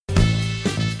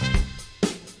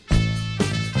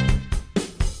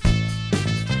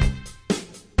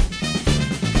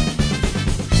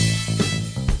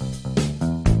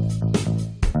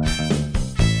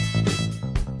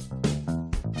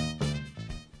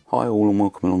Hi all and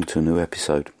welcome along to a new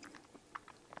episode.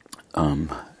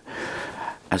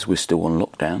 As we're still on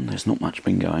lockdown, there's not much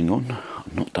been going on.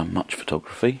 I've not done much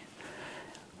photography.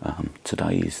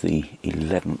 Today is the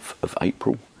 11th of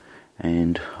April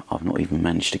and I've not even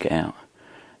managed to get out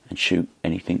and shoot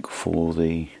anything for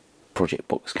the Project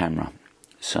Box camera.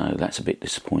 So that's a bit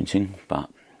disappointing, but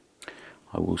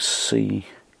I will see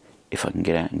if I can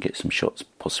get out and get some shots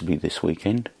possibly this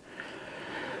weekend.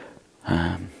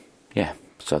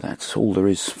 So that's all there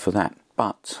is for that.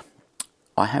 But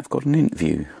I have got an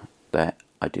interview that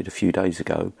I did a few days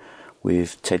ago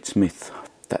with Ted Smith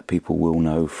that people will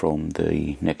know from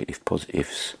the Negative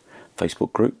Positives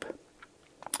Facebook group.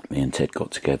 Me and Ted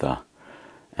got together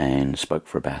and spoke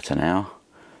for about an hour.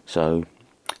 So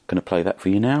I'm going to play that for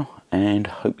you now and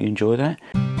hope you enjoy that.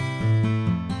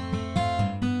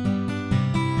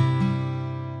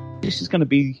 This is going to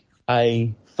be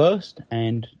a first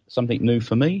and something new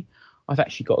for me. I've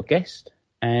actually got a guest,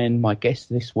 and my guest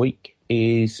this week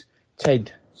is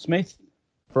Ted Smith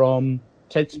from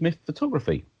Ted Smith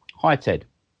Photography. Hi, Ted.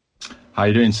 How are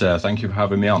you doing, sir? Thank you for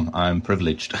having me on. I'm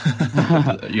privileged.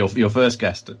 Your first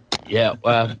guest. Yeah,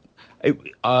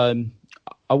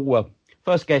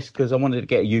 first guest because I wanted to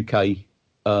get a UK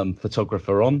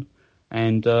photographer on,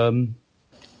 and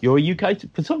you're a UK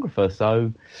photographer,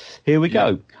 so here we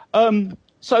go.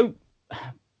 So,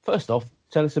 first off,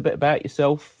 tell us a bit about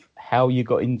yourself, how you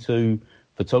got into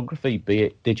photography, be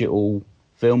it digital,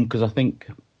 film, because I think,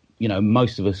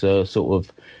 most of us are sort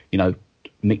of,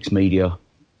 mixed media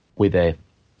with their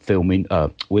filming,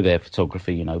 with their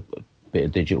photography, a bit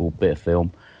of digital, bit of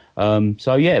film.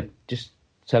 Just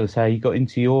tell us how you got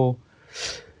into your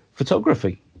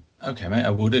photography. Okay, mate, I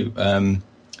will do.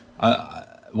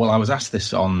 I was asked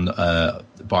this on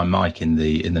by Mike in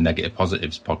the Negative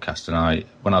Positives podcast, and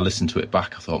when I listened to it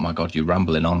back, I thought, my God, you're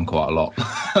rambling on quite a lot.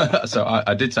 So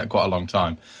I did take quite a long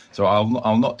time. So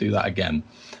I'll not do that again.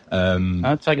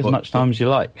 I'll take as much time as you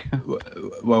like.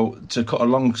 Well, to cut a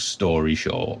long story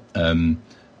short,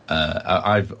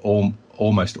 I've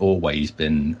almost always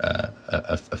been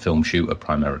a film shooter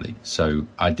primarily. So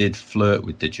I did flirt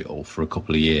with digital for a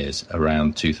couple of years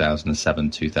around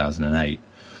 2007, 2008.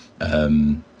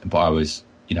 But I was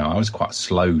quite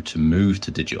slow to move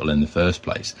to digital in the first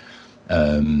place,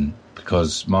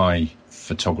 because my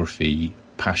photography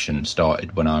passion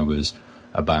started when I was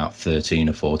about 13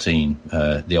 or 14.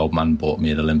 The old man bought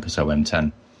me an Olympus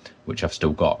OM10, which I've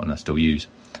still got and I still use.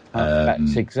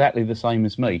 That's exactly the same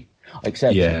as me,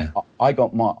 except I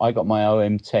got my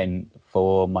OM10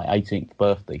 for my 18th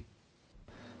birthday.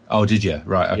 Oh, did you?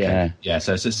 Right, okay. Yeah,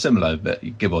 so it's a similar,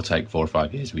 but give or take 4 or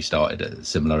 5 years, we started at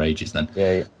similar ages then.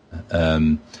 Yeah.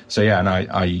 And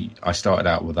I started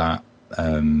out with that,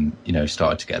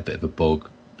 started to get a bit of a bug,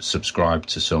 subscribed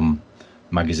to some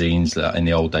magazines that in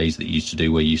the old days that you used to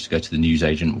do, where you used to go to the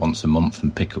newsagent once a month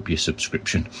and pick up your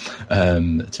subscription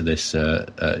to this,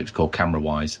 it was called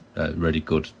CameraWise, a really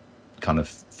good kind of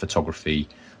photography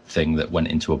thing that went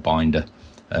into a binder.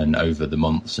 And over the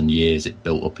months and years, it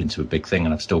built up into a big thing,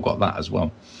 and I've still got that as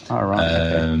well. All right.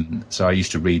 Okay. So I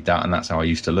used to read that, and that's how I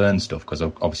used to learn stuff, because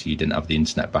obviously you didn't have the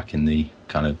internet back in the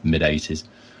kind of mid-'80s.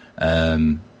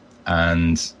 And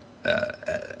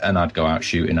I'd go out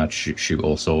shooting. I'd shoot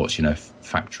all sorts,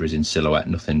 factories in silhouette,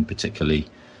 nothing particularly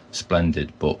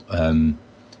splendid. But, I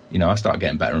started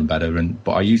getting better and better.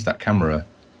 But I used that camera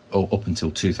up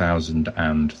until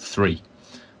 2003.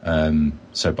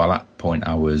 So by that point,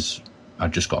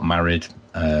 I'd just got married,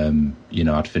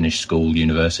 I'd finished school,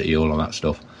 university, all of that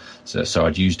stuff. So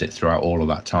I'd used it throughout all of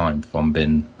that time, from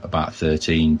being about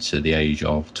 13 to the age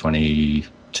of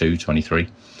 22, 23.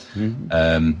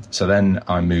 Mm-hmm. So then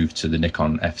I moved to the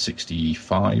Nikon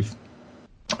F65.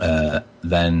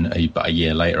 Then about a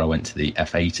year later, I went to the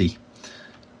F80.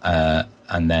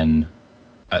 And then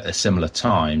at a similar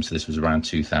time, so this was around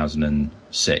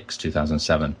 2006,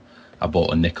 2007, I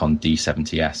bought a Nikon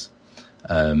D70S.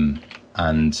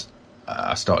 And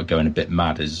I started going a bit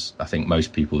mad, as I think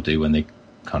most people do when they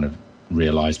kind of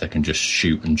realise they can just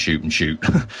shoot and shoot and shoot.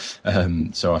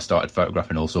 So I started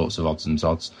photographing all sorts of odds and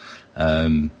sods.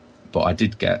 But I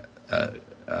did get a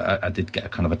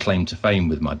kind of a claim to fame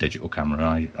with my digital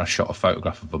camera. I shot a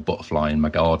photograph of a butterfly in my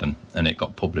garden, and it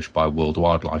got published by World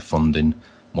Wildlife Fund in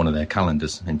one of their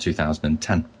calendars in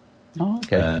 2010. Oh,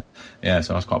 okay.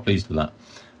 So I was quite pleased with that.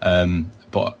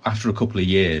 But after a couple of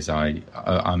years, I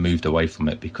moved away from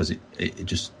it, because it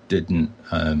just didn't,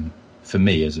 for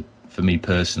me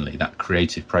personally, that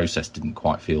creative process didn't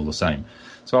quite feel the same.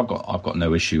 So I've got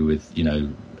no issue with,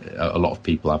 a lot of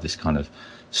people have this kind of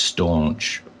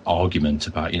staunch argument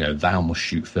about, thou must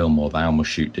shoot film or thou must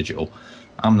shoot digital.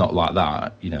 I'm not like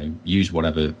that. Use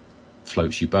whatever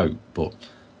floats your boat. But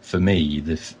for me,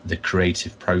 the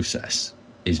creative process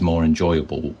is more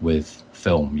enjoyable with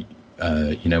film.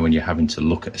 When you're having to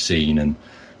look at a scene and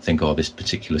think, oh, this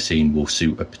particular scene will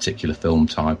suit a particular film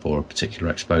type or a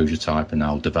particular exposure type, and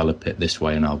I'll develop it this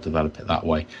way and I'll develop it that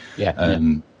way.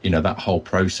 That whole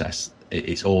process,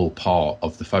 it's all part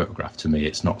of the photograph to me.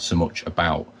 It's not so much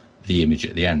about the image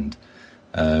at the end.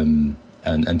 And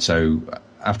so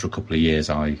after a couple of years,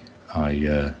 I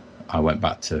went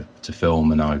back to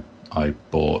film, and I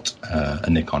bought a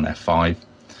Nikon F5.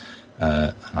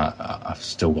 I've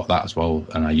still got that as well,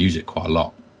 and I use it quite a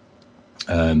lot.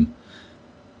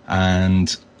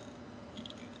 And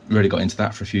really got into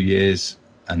that for a few years,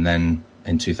 and then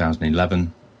in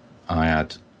 2011, I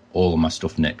had all of my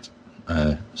stuff nicked,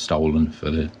 stolen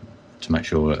to make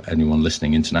sure anyone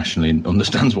listening internationally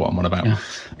understands what I'm on about.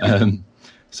 Yeah.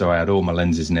 So I had all my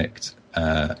lenses nicked,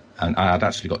 and I had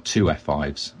actually got two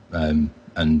F5s,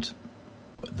 and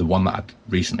the one that I'd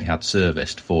recently had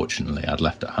serviced, fortunately, I'd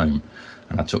left at home,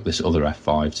 and I took this other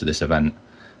F5 to this event,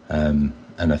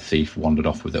 and a thief wandered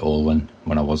off with it all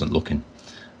when I wasn't looking.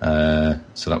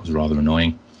 So that was rather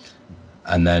annoying.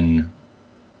 And then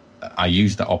I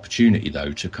used that opportunity,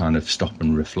 though, to kind of stop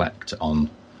and reflect on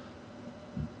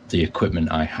the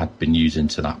equipment I had been using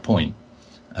to that point,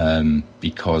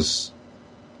 because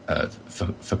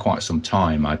for quite some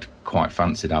time I'd quite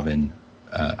fancied having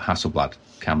a Hasselblad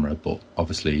camera, but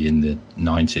obviously in the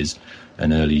 90s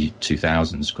and early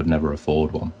 2000s could never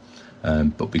afford one.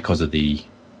 But because of the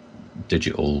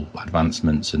digital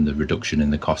advancements and the reduction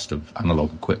in the cost of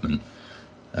analog equipment,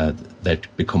 they'd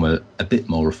become a bit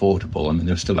more affordable. I mean,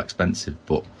 they were still expensive,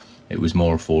 but it was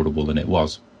more affordable than it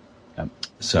was.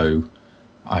 So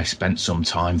I spent some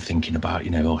time thinking about,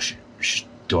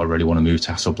 do I really want to move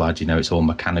to Hasselblad? It's all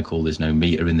mechanical. There's no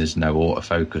metering. There's no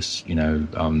autofocus.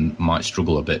 Might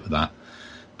struggle a bit with that.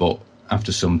 But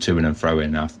after some toing and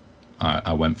froing,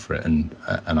 I went for it, and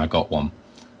I got one,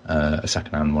 a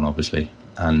second-hand one, obviously.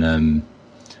 And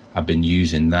I've been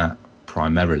using that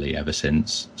primarily ever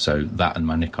since. So that and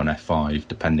my Nikon F5,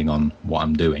 depending on what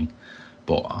I'm doing.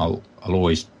 But I'll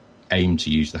always aim to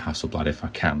use the Hasselblad if I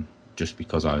can, just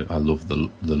because I love the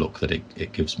look that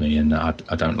it gives me, and I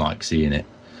don't like seeing it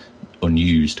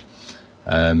unused.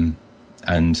 And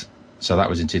so that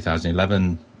was in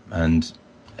 2011, and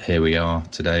here we are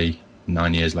today,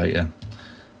 9 years later,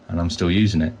 and I'm still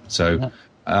using it. So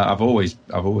I've always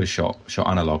shot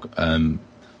analog.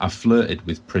 I flirted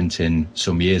with printing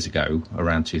some years ago,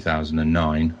 around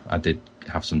 2009. I did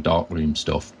have some darkroom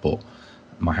stuff, but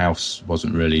my house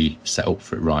wasn't really set up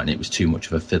for it right, and it was too much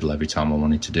of a fiddle every time I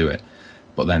wanted to do it.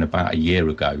 But then about a year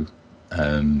ago,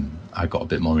 I got a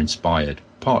bit more inspired,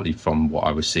 partly from what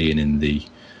I was seeing in the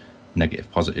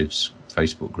Negative Positives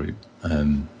Facebook group.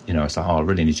 It's like, I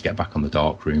really need to get back on the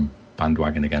darkroom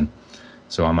bandwagon again.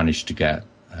 So I managed to get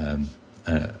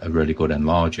a really good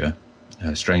enlarger.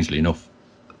 Strangely enough,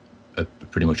 a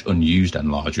pretty much unused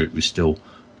enlarger. It was still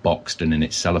boxed and in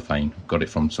its cellophane. Got it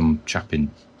from some chap in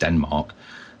Denmark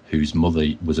whose mother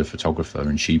was a photographer,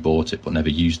 and she bought it but never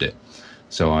used it.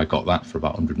 So I got that for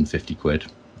about 150 quid.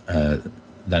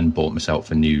 Then bought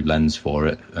myself a new lens for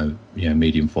it,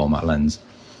 medium format lens.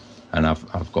 And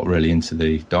I've got really into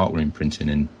the darkroom printing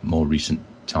in more recent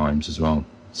times as well.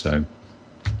 So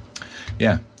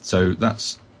yeah, so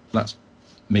that's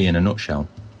me in a nutshell.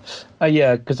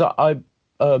 Yeah, because I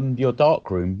your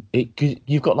darkroom,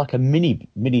 you've got like a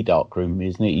mini darkroom,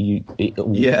 isn't it?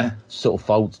 It sort of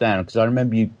folds down, because I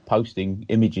remember you posting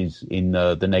images in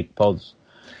the Neg Pods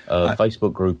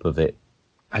Facebook group of it.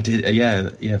 I did, yeah.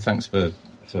 Thanks for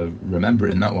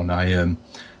remembering that one. I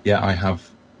have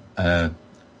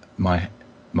my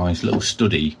little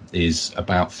study is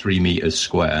about 3 meters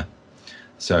square,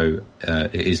 so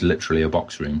it is literally a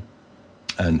box room,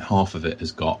 and half of it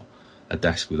has got a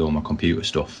desk with all my computer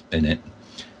stuff in it,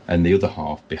 and the other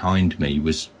half behind me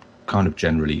was kind of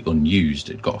generally unused.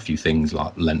 It got a few things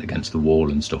like lent against the wall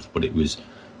and stuff, but it was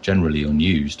generally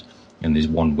unused, and there's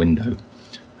one window.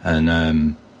 And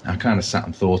I kind of sat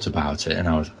and thought about it, and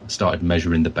I started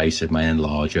measuring the base of my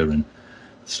enlarger and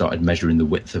started measuring the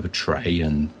width of a tray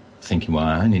and thinking, well,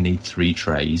 I only need 3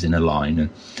 trays in a line. And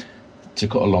to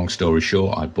cut a long story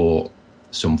short, I bought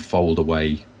some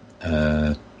fold-away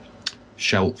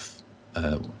shelf,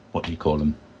 what do you call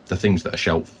them? The things that a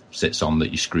shelf sits on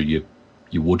that you screw your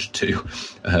wood to.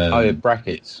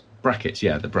 Brackets. Brackets,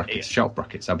 yeah, the brackets, yeah. Shelf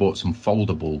brackets. I bought some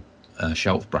foldable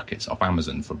shelf brackets off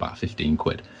Amazon for about 15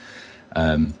 quid.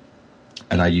 And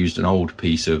I used an old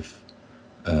piece of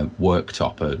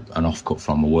worktop, an offcut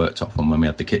from a worktop from when we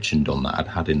had the kitchen done that I'd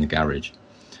had in the garage.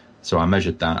 So I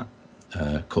measured that,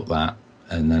 cut that,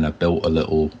 and then I built a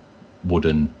little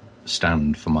wooden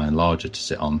stand for my enlarger to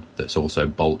sit on that's also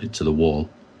bolted to the wall.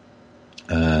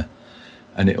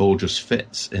 And it all just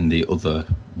fits in the other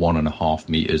 1.5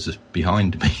 meters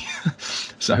behind me.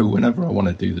 So whenever I want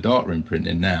to do the darkroom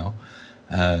printing now,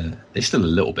 it's still a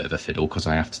little bit of a fiddle because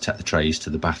I have to take the trays to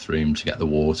the bathroom to get the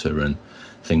water and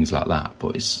things like that.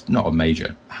 But it's not a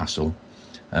major hassle.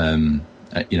 So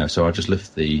I just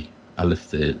lift the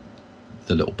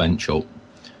little bench up,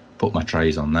 put my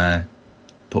trays on there,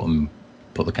 put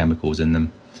the chemicals in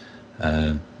them,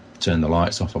 turn the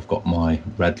lights off. I've got my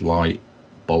red light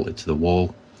bolted to the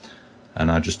wall, and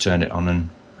I just turn it on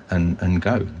and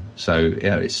go. So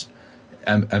yeah, it's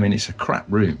a crap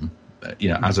room,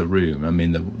 as a room. I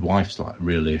mean, the wife's like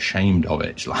really ashamed of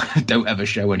it. She's like, don't ever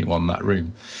show anyone that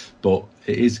room. But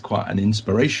it is quite an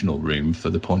inspirational room for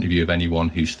the point of view of anyone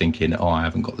who's thinking, oh, I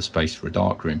haven't got the space for a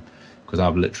dark room, because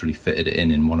I've literally fitted it in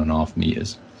 1.5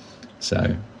 meters.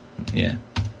 So yeah,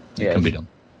 it can be done.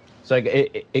 So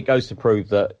it goes to prove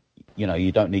that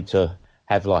you don't need to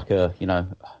have like a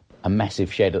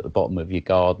massive shed at the bottom of your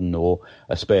garden or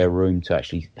a spare room to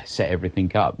actually set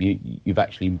everything up. You've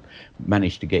actually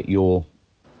managed to get your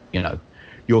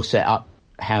set up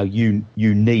how you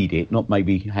need it, not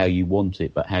maybe how you want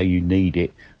it, but how you need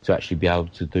it to actually be able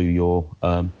to do your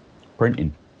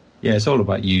printing. Yeah, it's all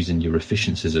about using your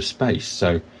efficiencies of space.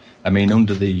 So, I mean,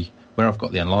 where I've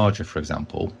got the enlarger, for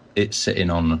example, it's sitting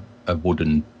on a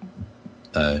wooden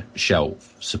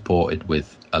shelf supported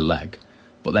with a leg.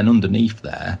 But then underneath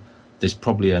there's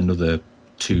probably another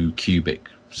 2 cubic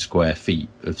square feet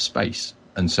of space.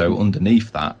 And so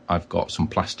underneath that, I've got some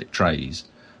plastic trays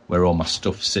where all my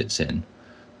stuff sits in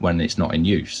when it's not in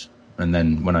use. And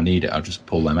then when I need it, I'll just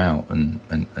pull them out and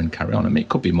carry on. I mean, it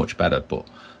could be much better, but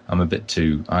I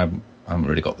haven't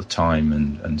really got the time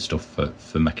and stuff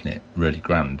for making it really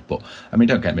grand. But, I mean,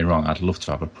 don't get me wrong, I'd love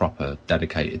to have a proper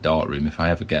dedicated darkroom. If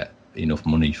I ever get enough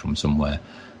money from somewhere,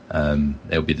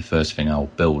 it'll be the first thing I'll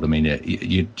build. I mean,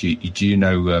 do you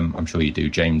know, I'm sure you do,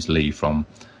 James Lee from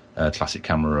Classic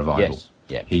Camera Revival? Yes.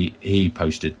 Yeah. He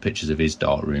posted pictures of his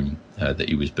darkroom that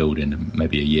he was building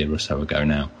maybe a year or so ago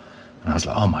now. And I was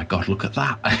like, oh my God, look at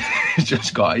that. He's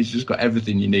just got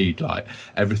everything you need. Like,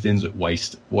 everything's at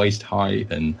waist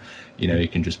height, and, you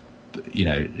can just,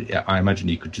 I imagine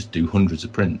you could just do hundreds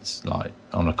of prints, like,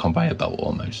 on a conveyor belt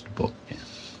almost. But,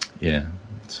 yeah.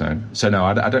 So no,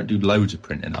 I don't do loads of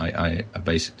printing. I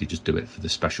basically just do it for the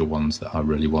special ones that I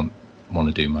really want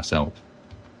to do myself.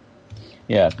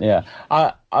 Yeah.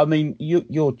 I mean,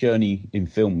 your journey in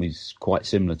film is quite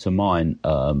similar to mine.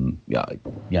 Like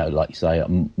you say,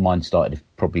 mine started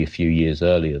probably a few years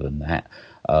earlier than that.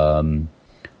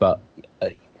 But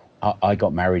I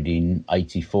got married in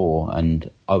 '84,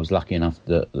 and I was lucky enough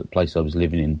that the place I was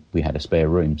living in, we had a spare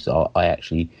room, so I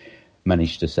actually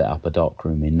managed to set up a dark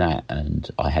room in that, and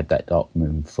I had that dark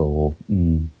room for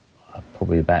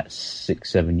probably about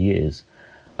 6-7 years.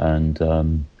 And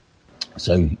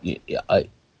so I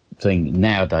think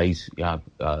nowadays,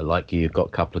 like you've got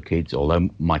a couple of kids, although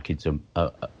my kids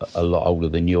are a lot older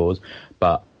than yours,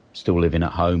 but still living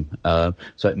at home.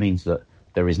 So it means that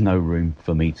there is no room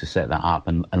for me to set that up.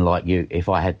 And like you, if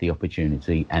I had the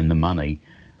opportunity and the money,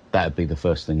 that would be the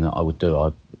first thing that I would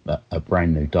do. A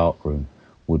brand new dark room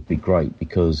would be great,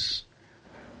 because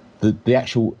the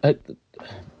actual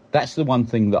that's the one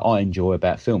thing that I enjoy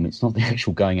about film. It's not the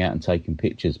actual going out and taking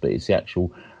pictures, but it's the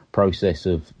actual process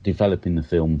of developing the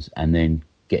films and then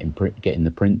getting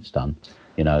the prints done.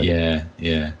 Yeah.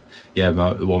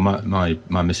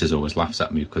 My missus always laughs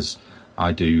at me because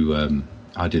I do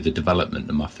the development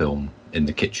of my film in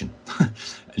the kitchen,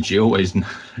 and she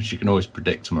can always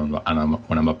predict when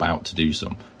I'm about to do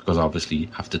some, because I obviously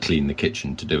have to clean the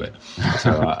kitchen to do it.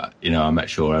 So I make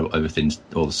sure all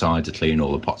the sides are clean,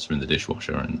 all the pots are in the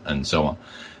dishwasher, and so on.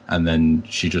 And then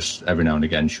she just, every now and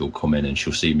again, she'll come in and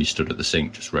she'll see me stood at the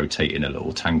sink just rotating a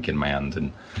little tank in my hand,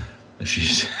 and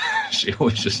she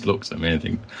always just looks at me and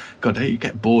thinks, God, hey, you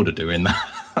get bored of doing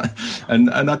that. and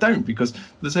I don't, because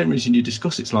for the same reason you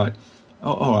discuss, it's like,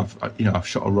 I've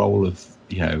shot a roll of,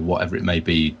 whatever it may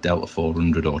be, Delta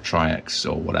 400 or Tri-X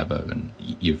or whatever, and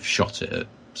you've shot it at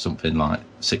something like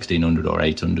 1600 or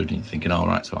 800, and you're thinking, all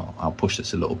right, so I'll push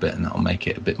this a little bit and that'll make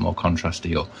it a bit more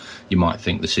contrasty. Or you might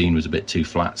think the scene was a bit too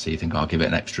flat, so you think, I'll give it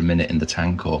an extra minute in the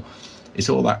tank. Or it's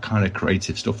all that kind of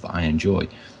creative stuff that I enjoy,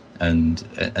 and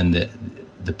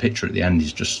the picture at the end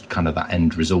is just kind of that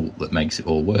end result that makes it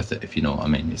all worth it, if you know what I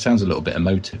mean. It sounds a little bit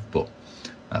emotive, but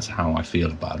that's how I feel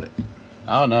about it.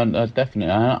 Oh no,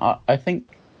 definitely. I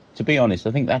think, to be honest,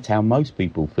 I think that's how most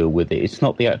people feel with it. It's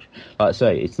not the actual, like I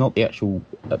say, it's not the actual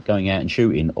going out and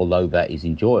shooting, although that is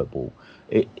enjoyable.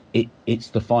 it's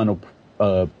the final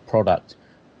product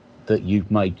that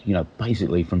you've made,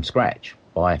 basically from scratch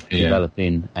by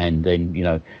developing and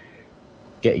then,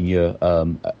 getting your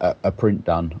a print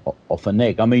done off a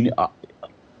neg. I mean,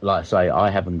 like I say, I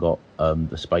haven't got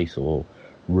the space or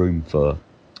room for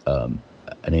an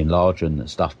enlarger and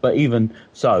stuff. But even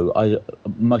so,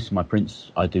 most of my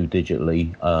prints I do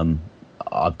digitally.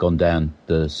 I've gone down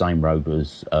the same road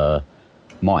as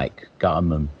Mike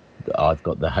Gutterman. I've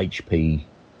got the HP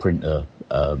printer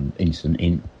instant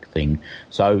ink thing,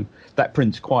 so that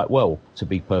prints quite well. To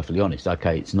be perfectly honest,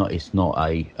 okay, it's not a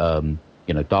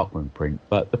darkroom print,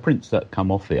 but the prints that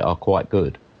come off it are quite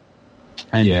good.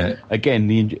 And again,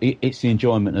 it's the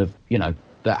enjoyment of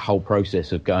that whole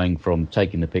process of going from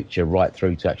taking the picture right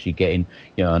through to actually getting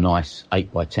a nice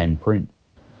 8x10 print.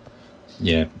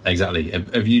 Yeah, exactly.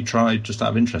 Have you tried, just out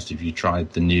of interest, have you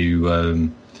tried the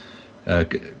new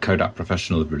Kodak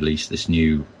Professional have released this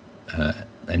new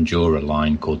Endura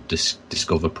line called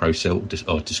Discover Pro Silk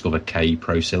or Discover K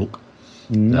Pro Silk?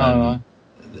 No.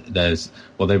 They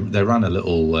ran a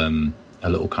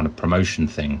little kind of promotion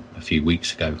thing a few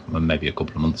weeks ago, or maybe a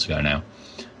couple of months ago now,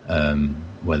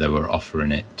 where they were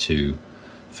offering it to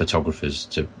photographers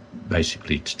to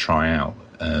try out.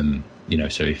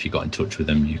 So if you got in touch with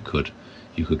them, you could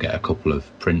get a couple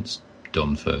of prints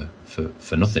done for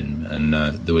nothing, and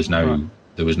there was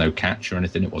no catch or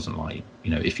anything. It wasn't like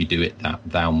if you do it, that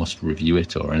thou must review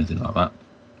it or anything like that.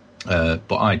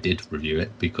 But I did review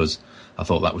it because I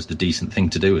thought that was the decent thing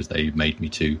to do, as they made me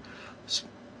two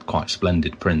quite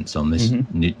splendid prints on this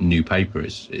new paper.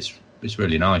 It's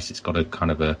really nice. It's got a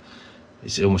kind of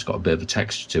it's almost got a bit of a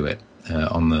texture to it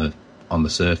on the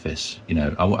surface.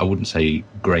 I wouldn't say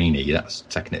grainy. That's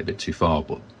taking it a bit too far.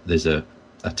 But there's a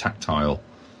tactile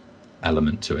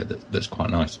element to it that's quite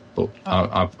nice. But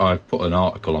I've put an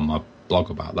article on my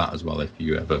blog about that as well. If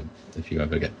you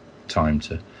ever get time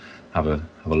to have a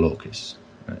look,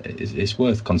 it's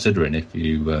worth considering if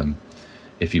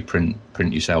you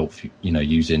print yourself,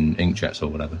 using inkjets or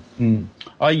whatever.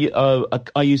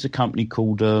 I use a company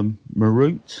called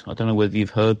Marut. I don't know whether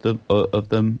you've heard of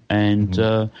them, and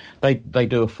they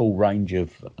do a full range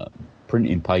of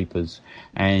printing papers.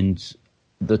 And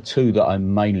the two that I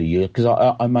mainly use, because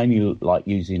I mainly like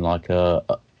using like a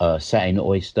satin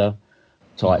oyster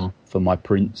type for my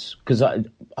prints, because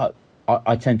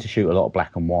I tend to shoot a lot of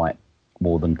black and white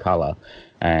more than colour,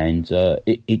 and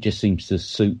it just seems to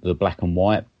suit the black and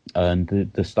white.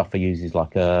 And the stuff I use is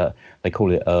like they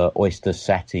call it oyster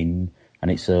satin,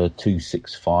 and it's a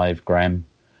 265 gram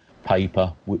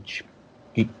paper, which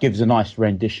it gives a nice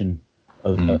rendition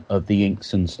of the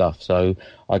inks and stuff. So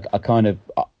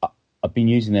I've been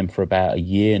using them for about a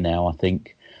year now, I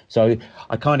think. So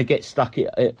I kind of get stuck.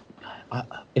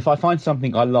 If I find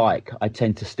something I like, I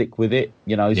tend to stick with it,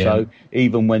 So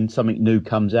even when something new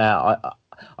comes out,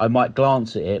 I might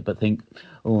glance at it but think,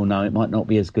 oh no, it might not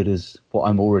be as good as what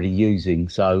I'm already using.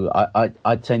 So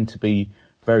I tend to be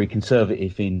very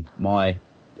conservative in my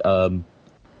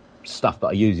stuff that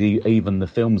I use, even the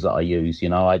films that I use.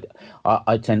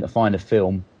 I tend to find a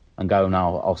film and go,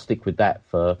 no, I'll stick with that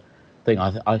for thing.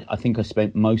 I think I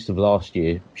spent most of last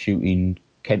year shooting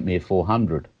Kentmere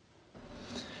 400.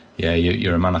 Yeah,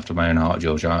 you're a man after my own heart,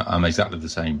 George. I'm exactly the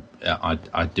same.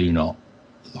 I do not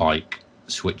like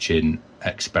switching,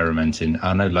 experimenting.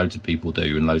 I know loads of people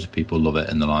do, and loads of people love it,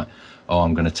 and they're like, oh,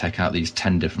 I'm going to take out these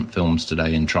 10 different films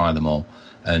today and try them all.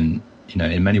 And,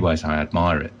 in many ways I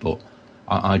admire it, but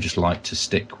I just like to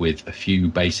stick with a few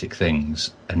basic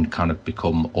things and kind of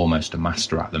become almost a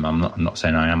master at them. I'm not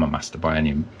saying I am a master by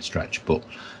any stretch, but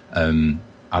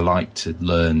I like to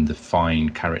learn the fine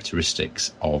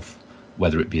characteristics of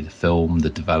whether it be the film, the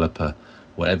developer,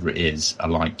 whatever it is. I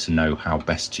like to know how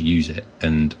best to use it,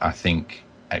 and I think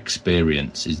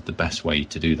experience is the best way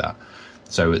to do that.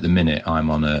 So at the minute I'm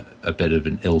on a bit of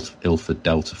an Ilford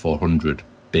Delta 400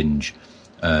 binge,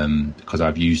 because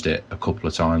I've used it a couple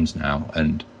of times now,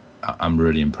 and I'm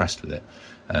really impressed with it,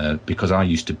 because I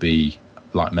used to be,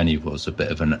 like many of us, a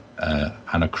bit of an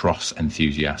Acros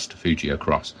enthusiast, Fuji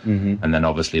Acros, and then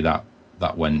obviously that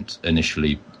went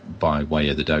initially by way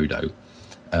of the Dodo,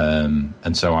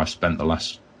 and so I've spent the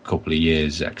last couple of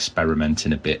years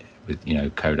experimenting a bit with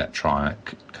Kodak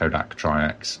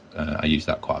Triax. I used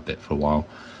that quite a bit for a while,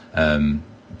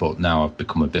 but now I've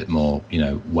become a bit more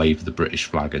wave the British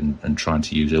flag and trying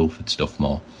to use Ilford stuff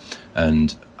more.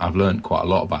 And I've learned quite a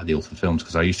lot about the Ilford films,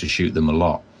 because I used to shoot them a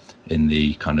lot in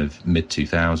the kind of mid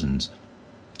 2000s,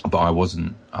 but I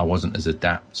wasn't as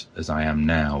adept as I am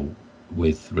now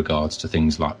with regards to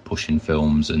things like pushing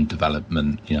films and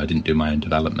development. I didn't do my own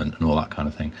development and all that kind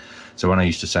of thing. So when I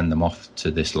used to send them off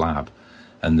to this lab,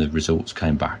 and the results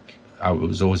came back, I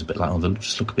was always a bit like, oh, they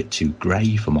just look a bit too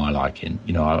grey for my liking.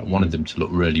 You know, I wanted them to look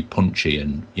really punchy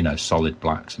and, you know, solid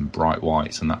blacks and bright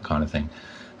whites and that kind of thing.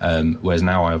 Whereas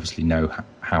now I obviously know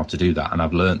how to do that, and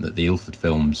I've learned that the Ilford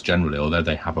films generally, although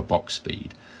they have a box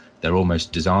speed, they're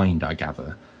almost designed, I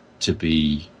gather, to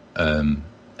be.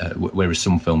 Whereas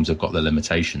some films have got their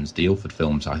limitations, the Ilford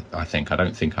films, I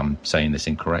don't think I'm saying this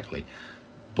incorrectly,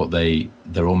 but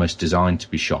they're almost designed to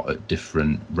be shot at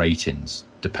different ratings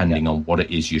depending on what it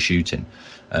is you're shooting.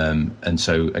 And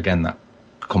so, again, that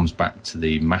comes back to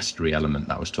the mastery element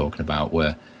that I was talking about,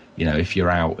 where, you know, if you're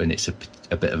out and it's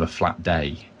a bit of a flat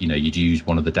day, you know, you'd use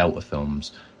one of the Delta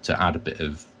films to add a bit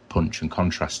of punch and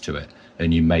contrast to it,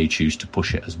 and you may choose to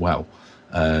push it as well.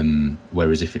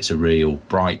 Whereas if it's a real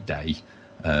bright day,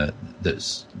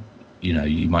 that's, you know,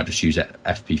 you might just use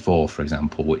FP4, for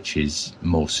example, which is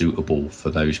more suitable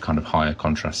for those kind of higher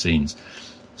contrast scenes.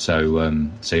 So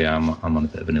yeah, I'm on a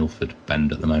bit of an Ilford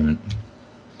bend at the moment.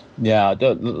 Yeah,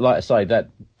 like I say, that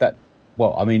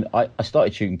well, I mean, I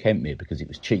started shooting Kentmere because it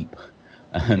was cheap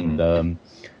and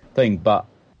thing, but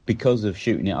because of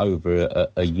shooting it over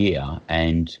a year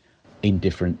and in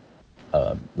different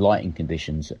lighting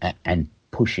conditions and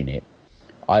pushing it,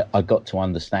 I got to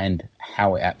understand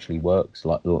how it actually works,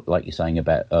 like you're saying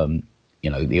about you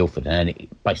know, the Ilford, and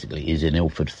it basically is an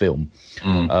Ilford film.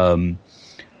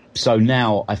 So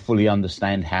now I fully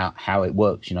understand how it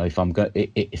works. You know, if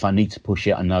I need to push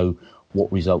it, I know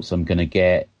what results I'm going to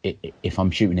get. If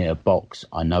I'm shooting it a box,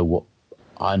 I know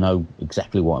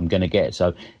exactly what I'm going to get.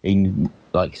 So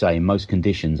like I say, in most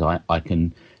conditions, I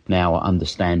can now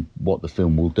understand what the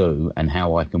film will do and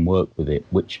how I can work with it,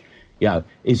 which, you know,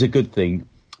 is a good thing.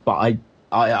 But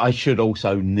I should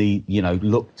also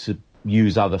look to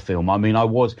use other film. I mean,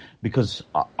 because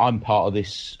I'm part of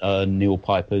this Neil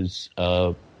Piper's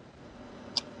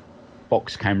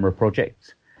box camera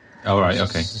project. Oh, right,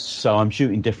 okay. So I'm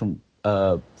shooting different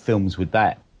films with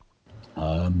that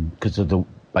because of the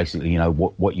basically, you know,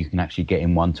 what you can actually get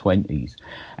in 120s.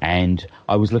 And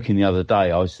I was looking the other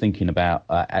day, I was thinking about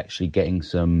actually getting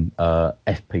some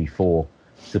FP4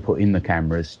 to put in the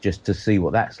cameras just to see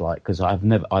what that's like, because I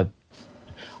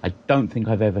don't think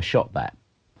I've ever shot that.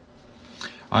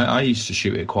 I used to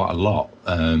shoot it quite a lot,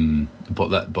 but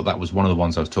that was one of the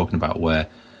ones I was talking about where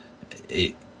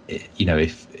it you know,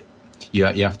 if you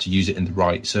have to use it in the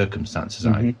right circumstances,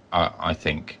 I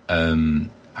think, and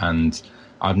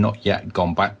I've not yet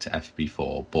gone back to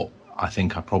FP4, but I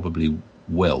think I probably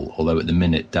will. Although at the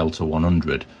minute Delta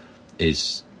 100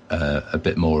 is a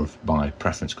bit more of my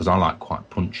preference, because I like quite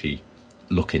punchy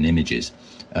looking images,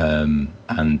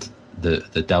 and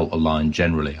the Delta line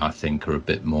generally I think are a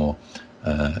bit more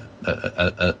a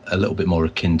little bit more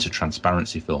akin to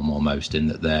transparency film almost, in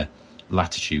that their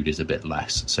latitude is a bit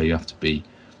less, so you have to be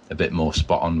a bit more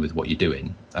spot on with what you're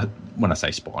doing. When I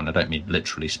say spot on, I don't mean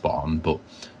literally spot on, but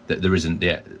there isn't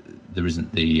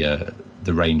the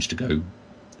range to go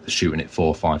shooting it 4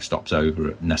 or 5 stops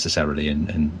over necessarily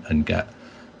and get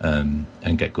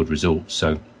good results.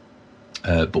 So,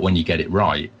 but when you get it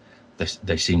right,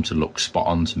 they seem to look spot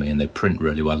on to me, and they print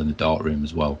really well in the darkroom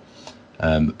as well.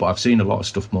 But I've seen a lot of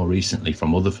stuff more recently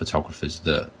from other photographers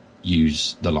that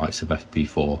use the likes of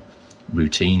FP4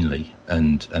 routinely,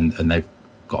 and they've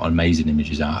got amazing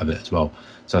images out of it as well.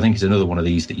 So I think it's another one of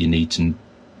these that you need to,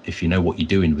 if you know what you're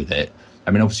doing with it.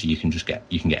 I mean, obviously you can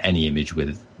get any image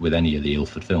with any of the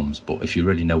Ilford films, but if you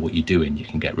really know what you're doing, you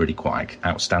can get really quite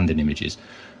outstanding images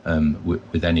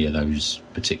with any of those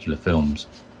particular films.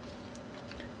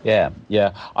 Yeah.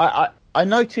 I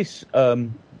notice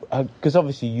because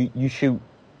obviously you shoot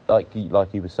like you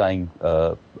were saying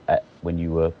when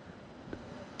you were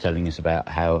telling us about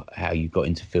how you got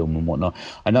into film and whatnot.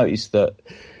 I noticed that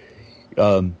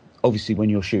obviously when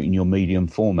you're shooting your medium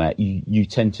format, you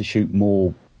tend to shoot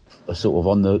more sort of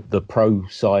on the pro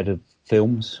side of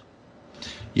films.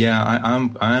 Yeah,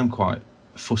 I am quite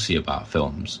fussy about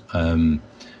films,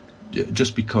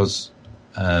 just because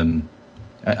I'm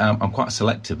quite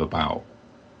selective about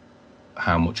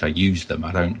how much I use them.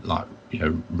 I don't like,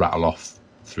 rattle off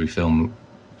through film,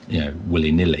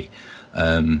 willy-nilly.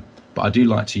 But I do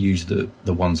like to use the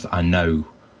ones that I know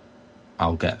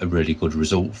I'll get a really good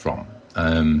result from,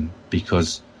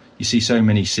 because you see so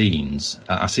many scenes.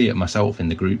 I see it myself in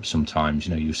the group sometimes.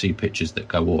 You see pictures that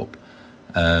go up,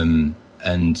 and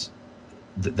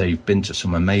that they've been to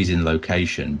some amazing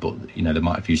location, but they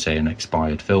might have used, say, an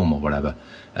expired film or whatever.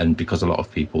 And because a lot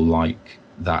of people like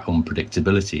that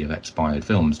unpredictability of expired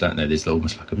films, don't they? There's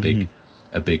almost like a big.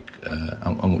 I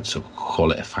won't sort of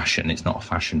call it a fashion. It's not a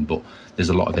fashion, but there's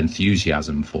a lot of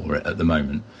enthusiasm for it at the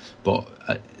moment. But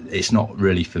it's not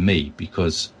really for me,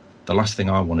 because the last thing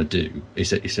I want to do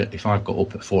is if I've got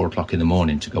up at 4 o'clock in the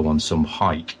morning to go on some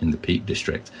hike in the Peak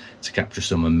District to capture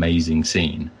some amazing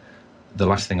scene, the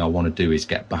last thing I want to do is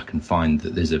get back and find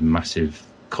that there's a massive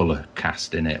colour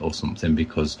cast in it or something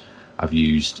because I've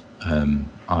used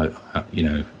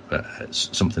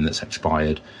something that's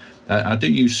expired. I do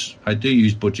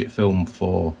use budget film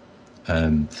for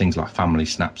things like family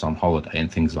snaps on holiday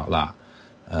and things like that.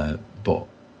 But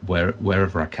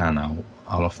wherever I can,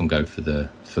 I'll often go for the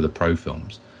pro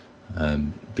films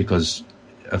because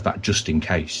of that. Just in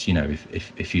case,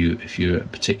 if you're at a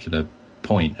particular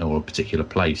point or a particular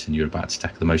place and you're about to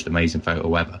take the most amazing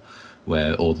photo ever,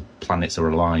 where all the planets are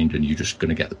aligned and you're just going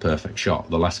to get the perfect shot,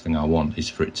 the last thing I want is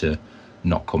for it to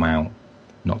not come out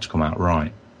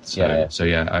right. So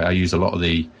I use a lot of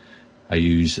the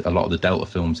Delta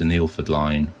films in the Ilford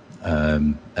line,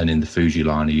 and in the Fuji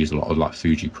line I use a lot of like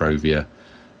Fuji Provia,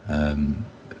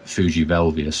 Fuji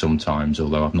Velvia sometimes,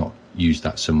 although I've not used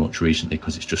that so much recently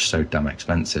because it's just so damn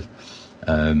expensive.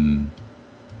 And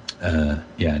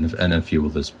a few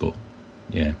others, but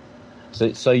yeah.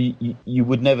 So you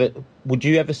would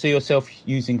you ever see yourself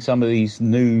using some of these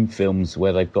new films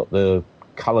where they've got the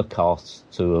colour casts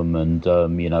to them and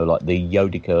like the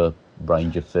Yodica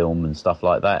range of film and stuff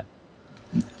like that?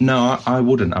 No, I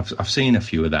wouldn't. I've seen a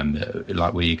few of them,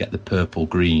 like where you get the purple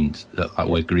greens, like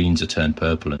where greens are turned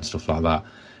purple and stuff like that.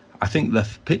 I think the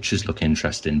pictures look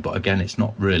interesting, but again, it's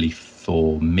not really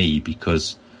for me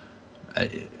because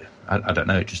I don't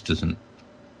know. It just doesn't,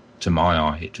 to my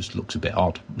eye, it just looks a bit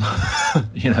odd,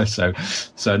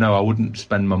 So no, I wouldn't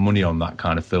spend my money on that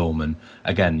kind of film. And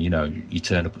again, you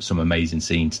turn up at some amazing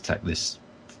scene to take this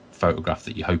photograph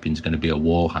that you're hoping is going to be a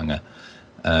wall hanger,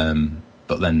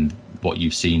 but then what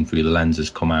you've seen through the lens has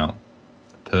come out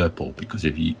purple because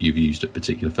you've used a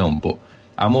particular film. But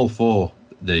I'm all for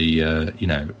the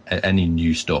any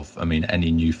new stuff. I mean,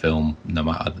 any new film, no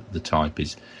matter the type,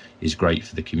 is great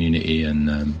for the community,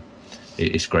 and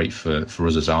it's great for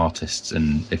us as artists.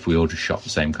 And if we all just shot the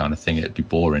same kind of thing, it'd be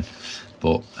boring.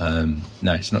 But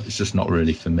no, it's not. It's just not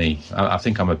really for me. I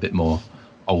think I'm a bit more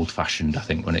old-fashioned. I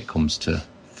think when it comes to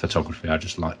photography, I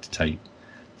just like to take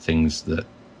things that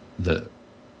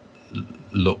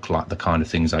look like the kind of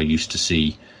things I used to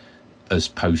see as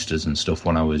posters and stuff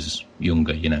when I was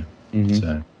younger.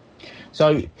 Mm-hmm.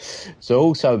 So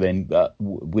also then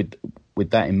with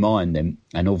that in mind, then,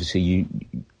 and obviously you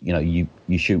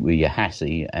shoot with your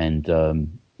Hassie and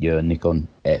your Nikon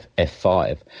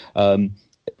F5.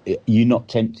 You're not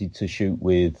tempted to shoot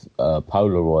with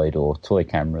Polaroid or toy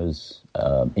cameras,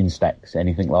 Instax,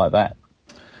 anything like that?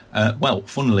 Well,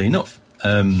 funnily enough,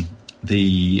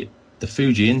 the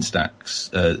Fuji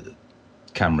Instax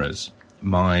cameras,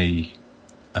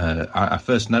 I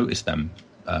first noticed them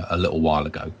a little while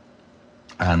ago,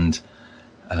 and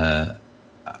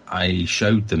I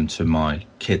showed them to my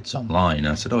kids online.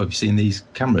 I said, "Oh, have you seen these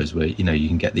cameras where you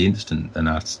can get the instant?" And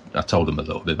I told them a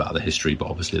little bit about the history, but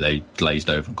obviously they glazed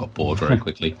over and got bored very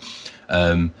quickly.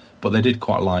 But they did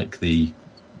quite like the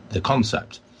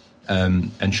concept.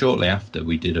 And shortly after,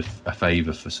 we did a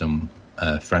favour for some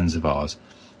friends of ours,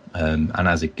 and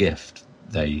as a gift,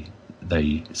 they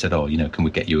said, "Oh, can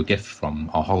we get you a gift from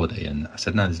our holiday?" And I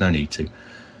said, "No, there's no need to."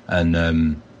 And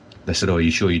they said, "Oh, are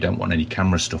you sure you don't want any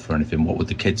camera stuff or anything? What would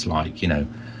the kids like?"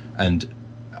 And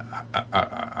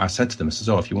I said to them, I said,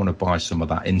 "Oh, if you want to buy some of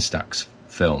that Instax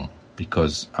film,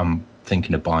 because I'm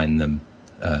thinking of buying them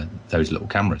those little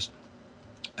cameras."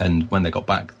 And when they got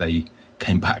back, they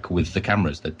came back with the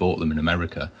cameras. They'd bought them in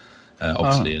America,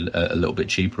 obviously a little bit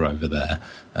cheaper over there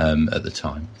at the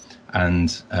time. And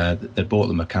they bought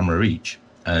them a camera each.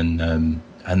 And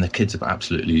the kids are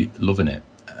absolutely loving it.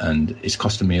 And it's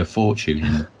costing me a fortune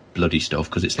in bloody stuff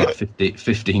because it's like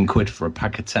 15 quid for a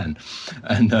pack of 10.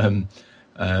 And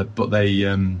but they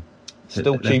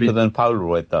still cheaper than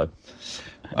Polaroid though.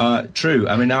 True.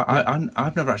 I mean,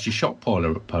 I've never actually shot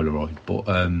Polaroid, but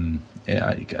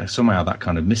somehow that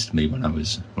kind of missed me when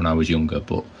I was younger.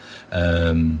 But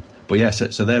yeah,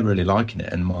 so they're really liking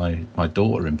it, and my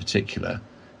daughter in particular,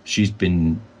 she's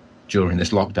been, during this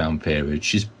lockdown period,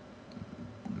 she's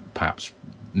perhaps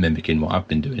mimicking what I've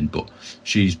been doing, but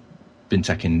she's been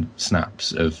taking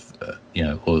snaps of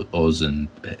us and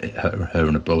her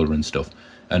and her brother and stuff.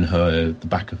 And the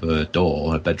back of her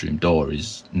bedroom door,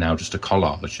 is now just a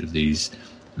collage of these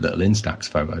little Instax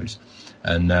photos.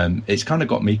 And it's kind of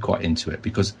got me quite into it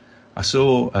because I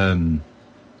saw M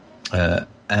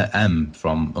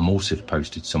from Emulsive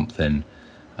posted something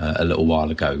a little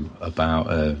while ago about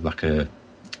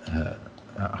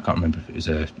I can't remember if it was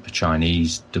a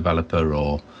Chinese developer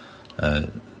or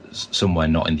somewhere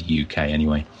not in the UK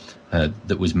anyway,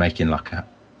 that was making like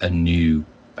a new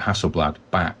Hasselblad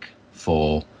back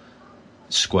for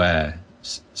square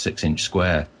 6-inch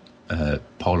square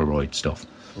Polaroid stuff,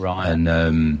 Right.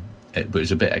 And but it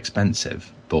was a bit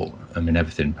expensive. But I mean,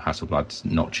 everything Hasselblad's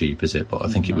not cheap, is it? But I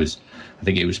think it was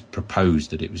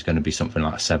proposed that it was going to be something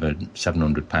like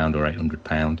 £700 or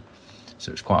 £800.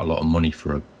 So it's quite a lot of money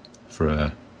for a.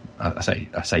 I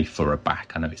say for a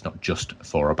back. I know it's not just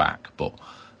for a back, but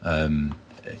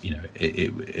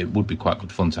it would be quite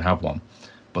good fun to have one.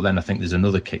 But then I think there's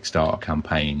another Kickstarter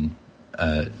campaign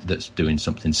that's doing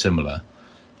something similar,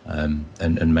 and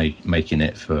making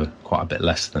it for quite a bit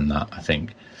less than that, I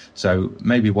think. So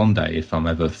maybe one day, if I'm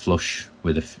ever flush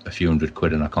with a few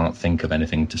 £100 and I can't think of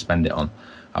anything to spend it on,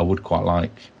 I do quite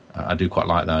like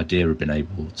the idea of being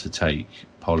able to take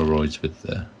Polaroids with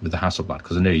the Hasselblad,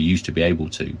 because I know you used to be able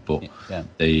to, but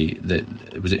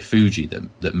was it Fuji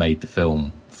that made the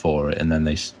film for it, and then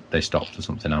they stopped or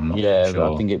something? I'm not sure.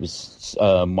 Yeah, I think it was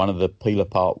one of the peel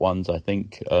apart ones. I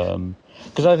think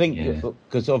because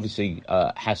obviously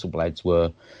Hasselblads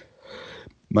were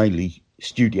mainly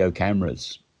studio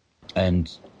cameras, and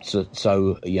so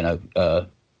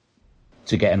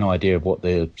to get an idea of what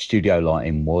the studio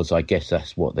lighting was, I guess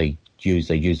that's what they used.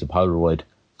 They used the Polaroid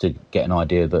to get an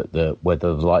idea that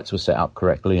whether the lights were set up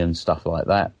correctly and stuff like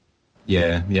that.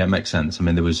 Yeah, it makes sense. I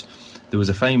mean, there was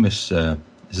a famous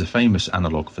there's a famous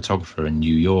analog photographer in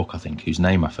New York, I think, whose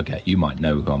name I forget. You might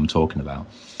know who I'm talking about.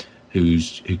 Who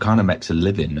kind of makes a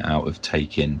living out of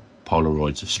taking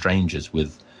Polaroids of strangers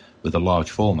with a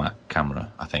large format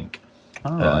camera, I think.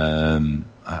 Oh, right.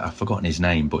 I've forgotten his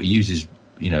name, but he uses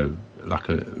like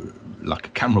a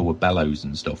camera with bellows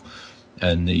and stuff.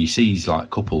 And he sees like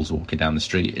couples walking down the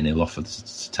street, and he'll offer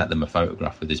to take them a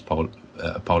photograph with his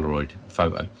Polaroid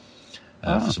photo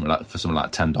for something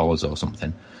like $10 or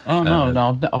something. Oh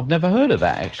no, I've never heard of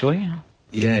that actually.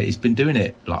 Yeah, he's been doing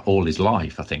it like all his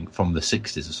life, I think, from the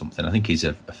 60s or something. I think he's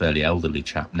a fairly elderly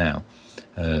chap now,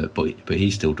 but he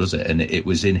still does it. And it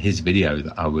was in his video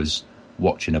that I was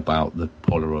watching about the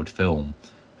Polaroid film.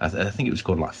 I think it was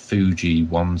called like Fuji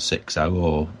 160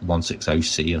 or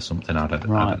 160C or something. I don't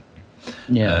know.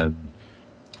 Yeah.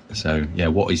 So yeah,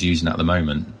 what he's using at the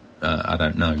moment, I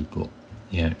don't know, but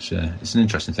yeah, it's an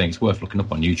interesting thing. It's worth looking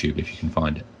up on YouTube if you can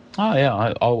find it. Oh yeah,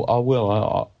 I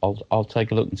will. I'll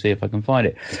take a look and see if I can find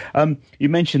it. You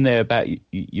mentioned there about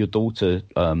your daughter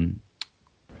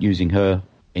using her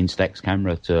Instax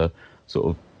camera to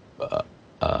sort of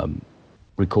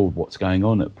record what's going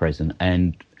on at present,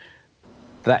 and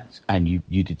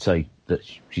you did say that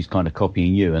she's kind of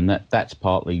copying you, and that's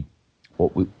partly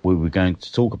what we were going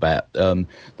to talk about.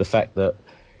 The fact that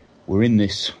we're in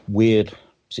this weird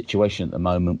situation at the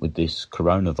moment with this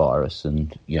coronavirus,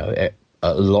 and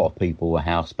a lot of people are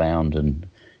housebound, and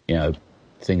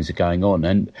things are going on,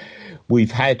 and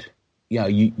we've had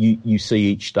you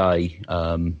see each day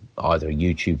either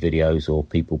YouTube videos or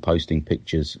people posting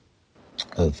pictures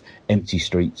of empty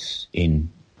streets in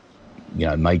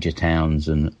major towns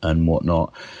and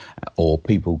whatnot, or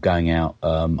people going out.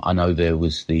 I know there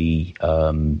was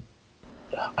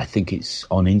I think it's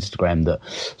on Instagram that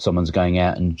someone's going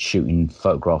out and shooting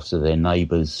photographs of their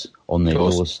neighbours on their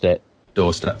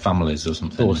doorstep families or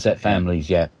something. Doorstep families,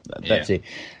 yeah, that's it.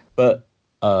 But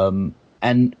and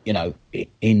in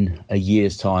a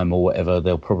year's time or whatever,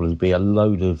 there'll probably be a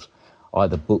load of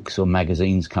either books or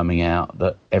magazines coming out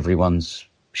that everyone's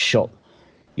shot,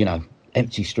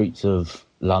 empty streets of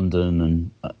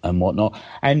London and whatnot.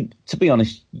 And to be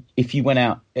honest, if you went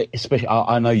out, especially,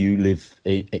 I know you live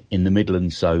in the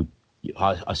Midlands, so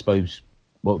I suppose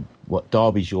what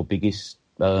Derby's your biggest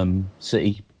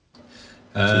city,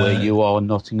 where you are,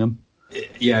 Nottingham.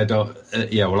 Yeah,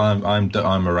 well,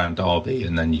 I'm around Derby,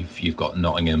 and then you've got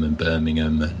Nottingham and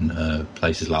Birmingham and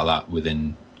places like that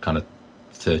within kind of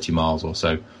 30 miles or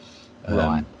so.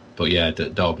 Right. But yeah,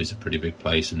 Derby's a pretty big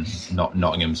place, and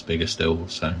Nottingham's bigger still.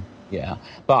 So yeah,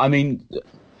 but I mean,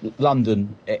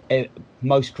 London.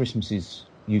 Most Christmases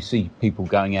you see people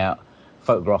going out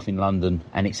photographing London,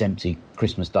 and it's empty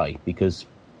Christmas Day because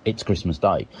it's Christmas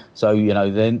Day. So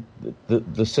then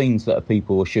the scenes that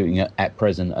people are shooting at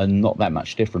present are not that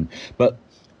much different. But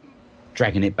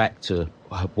dragging it back to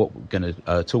what we're going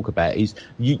to talk about is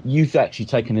you've actually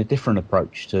taken a different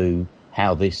approach to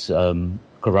how this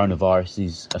coronavirus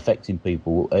is affecting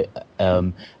people,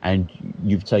 and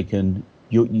you've taken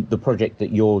the project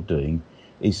that you're doing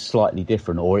is slightly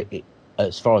different, or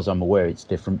as far as I'm aware, it's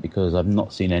different because I've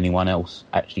not seen anyone else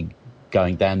actually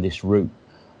going down this route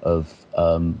of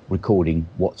recording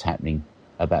what's happening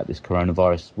about this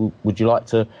coronavirus. Would you like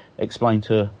to explain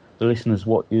to the listeners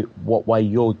what way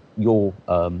you're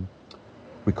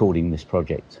recording this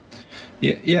project?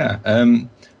 Yeah.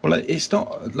 Well, it's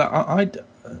not. Like,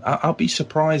 I'll be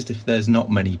surprised if there's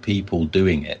not many people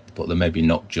doing it, but they're maybe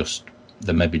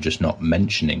just not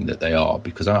mentioning that they are,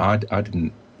 because I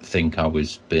didn't think I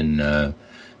was been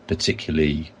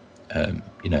particularly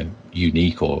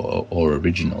unique or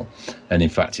original, and in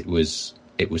fact it was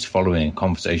following a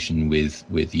conversation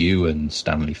with you and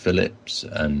Stanley Phillips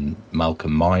and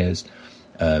Malcolm Myers,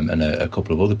 and a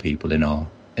couple of other people in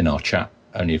our chat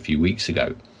only a few weeks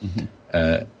ago,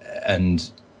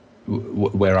 and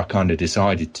where I kind of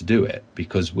decided to do it,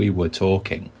 because we were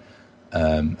talking,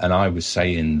 and I was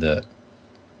saying that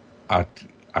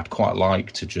I'd quite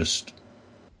like to just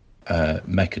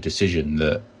make a decision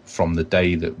that from the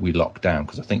day that we locked down,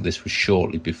 because I think this was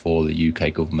shortly before the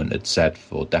UK government had said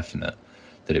for definite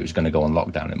that it was going to go on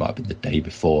lockdown. It might have been the day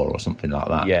before or something like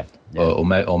that. Yeah. Or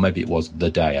maybe it was the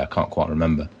day. I can't quite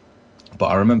remember. But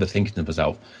I remember thinking to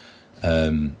myself,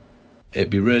 it'd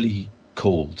be really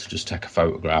cool to just take a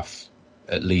photograph,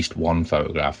 at least one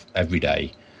photograph every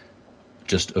day,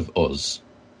 just of us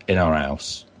in our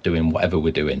house doing whatever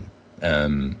we're doing.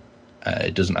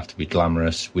 It doesn't have to be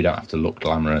glamorous. We don't have to look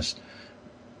glamorous.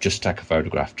 Just take a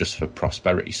photograph just for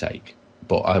prosperity's sake.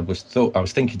 But I was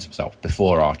thinking to myself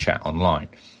before our chat online,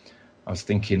 I was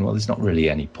thinking, well, there's not really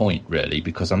any point, really,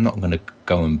 because I'm not going to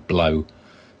go and blow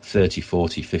 30,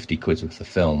 40, 50 quid worth of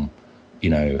film,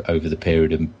 over the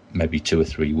period of maybe 2 or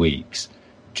 3 weeks,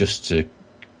 just to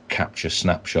capture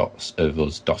snapshots of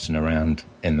us dotting around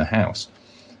in the house.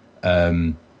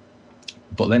 But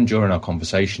then during our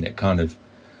conversation, it kind of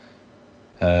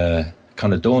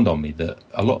dawned on me that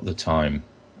a lot of the time,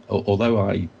 although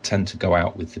I tend to go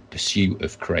out with the pursuit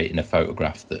of creating a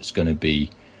photograph that's going to be,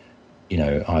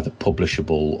 either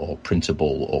publishable or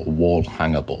printable or wall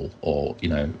hangable, or,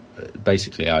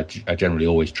 basically I generally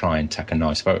always try and take a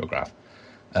nice photograph.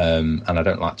 And I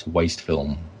don't like to waste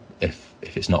film if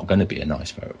it's not going to be a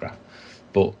nice photograph.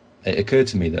 But it occurred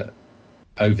to me that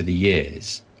over the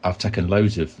years, I've taken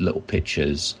loads of little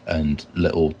pictures and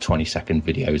little 20-second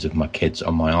videos of my kids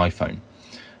on my iPhone.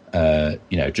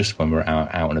 Just when we're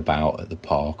out and about at the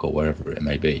park or wherever it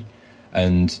may be.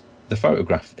 And the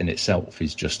photograph in itself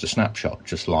is just a snapshot,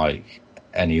 just like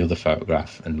any other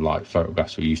photograph, and like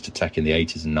photographs we used to take in the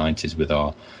 80s and 90s with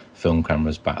our film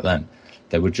cameras back then.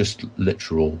 They were just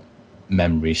literal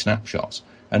memory snapshots.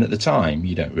 And at the time,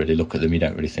 you don't really look at them, you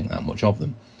don't really think that much of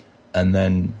them. And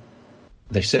then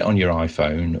they sit on your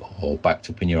iPhone or backed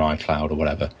up in your iCloud or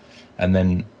whatever, and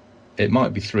then it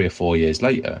might be 3 or 4 years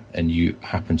later and you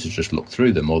happen to just look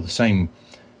through them. Or the same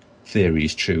theory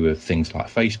is true of things like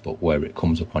Facebook, where it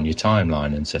comes up on your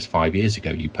timeline and says 5 years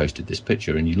ago you posted this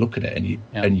picture, and you look at it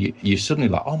and you're suddenly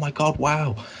like, oh my God,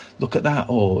 wow, look at that.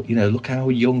 Or, look how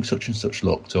young such and such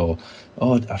looked. Or,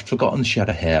 oh, I've forgotten she had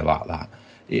a hair like that.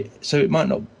 So it might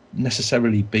not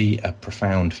necessarily be a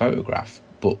profound photograph,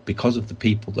 but because of the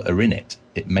people that are in it,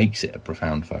 it makes it a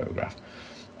profound photograph.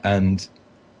 And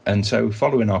so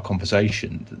following our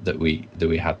conversation that we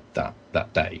had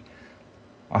that day,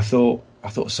 I thought,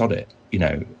 sod it,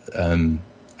 I'm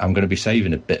going to be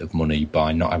saving a bit of money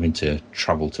by not having to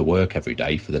travel to work every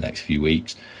day for the next few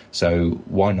weeks. So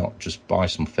why not just buy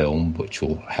some film, which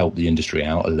will help the industry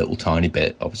out a little tiny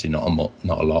bit, obviously not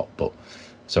a lot, but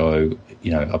so,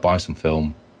 I buy some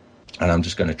film, and I'm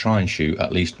just going to try and shoot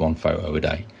at least one photo a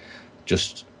day,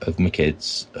 just of my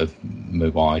kids, of my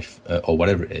wife, or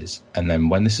whatever it is. And then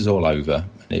when this is all over,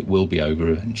 and it will be over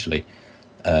eventually,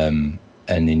 and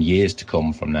in years to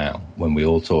come from now, when we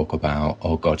all talk about,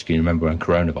 oh God, can you remember when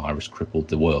coronavirus crippled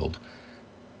the world?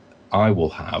 I will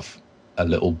have a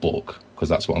little book, because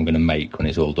that's what I'm going to make when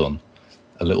it's all done,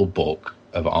 a little book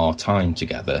of our time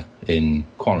together in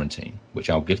quarantine, which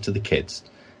I'll give to the kids,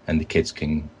 and the kids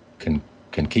can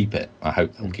keep it. I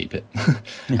hope they'll keep it.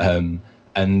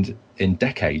 And in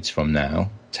decades from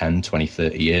now, 10, 20,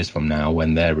 30 years from now,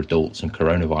 when they're adults and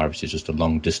coronavirus is just a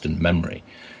long distant memory,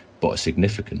 but a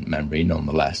significant memory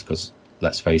nonetheless, because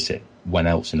let's face it, when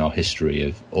else in our history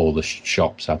of all the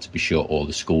shops had to be shut or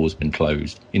the school's been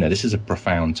closed? This is a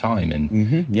profound time.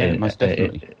 Most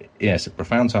definitely. It's a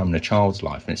profound time in a child's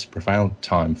life, and it's a profound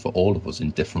time for all of us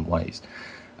in different ways.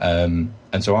 And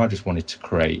so I just wanted to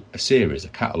create a series, a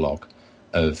catalogue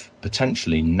of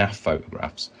potentially naff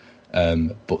photographs,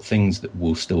 but things that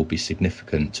will still be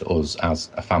significant to us as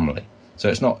a family. So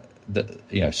it's not that,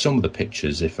 some of the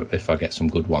pictures, if I get some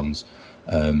good ones,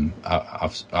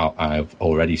 I've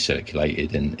already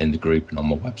circulated in the group and on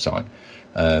my website.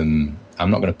 I'm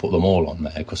not going to put them all on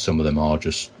there, because some of them are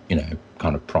just,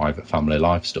 kind of private family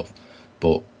life stuff.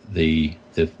 But the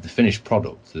finished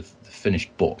product, the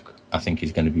finished book, I think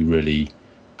is going to be really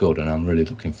good, and I'm really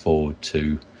looking forward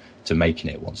to making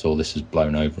it once all this is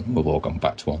blown over and we've all gone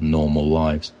back to our normal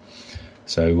lives.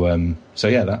 So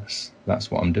yeah,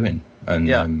 that's what I'm doing, and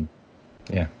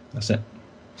yeah, that's it.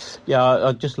 Yeah,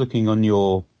 I'm just looking on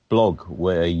your blog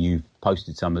where you've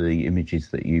posted some of the images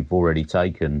that you've already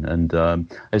taken, and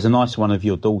there's a nice one of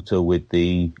your daughter with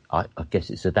I guess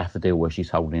it's a daffodil where she's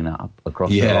holding it up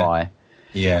across her eye.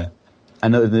 Yeah.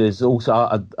 And there's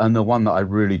also, and the one that I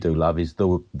really do love is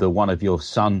the one of your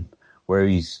son where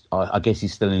I guess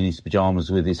he's still in his pajamas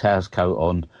with his house coat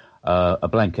on, a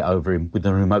blanket over him with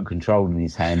the remote control in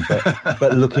his hand,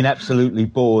 but looking absolutely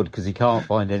bored because he can't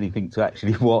find anything to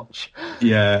actually watch.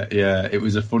 Yeah. It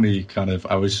was a funny kind of,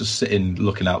 I was just sitting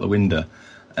looking out the window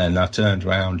and I turned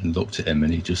around and looked at him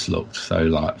and he just looked so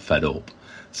like fed up.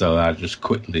 So I just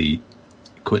quickly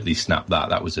snapped that.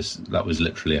 That was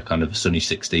literally a kind of a Sunny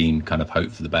 16 kind of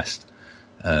hope for the best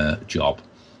job.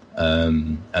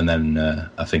 And then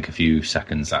I think a few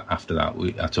seconds after that,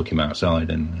 I took him outside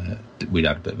and we'd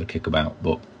had a bit of a kickabout.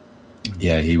 But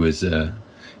yeah, he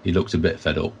looked a bit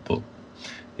fed up. But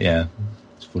yeah,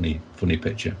 it's funny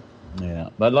picture. Yeah,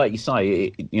 but like you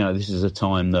say, this is a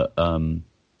time that for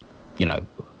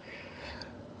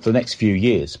the next few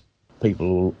years,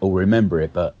 people will remember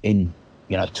it. But in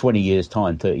 20 years'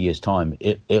 time, 30 years' time,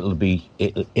 it'll be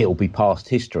past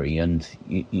history, and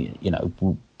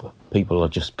people will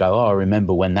just go, "Oh, I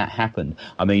remember when that happened."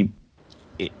 I mean,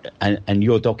 and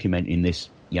you're documenting this,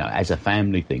 as a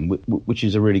family thing, which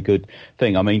is a really good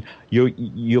thing. I mean,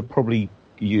 you're probably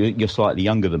you're slightly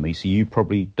younger than me, so you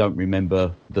probably don't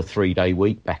remember the 3-day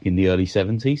week back in the early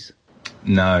 70s.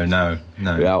 No.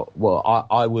 Well,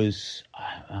 I was,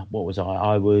 what was I?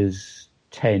 I was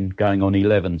 10 going on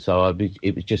 11, so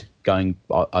it was just going,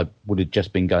 I would have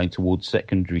just been going towards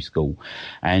secondary school,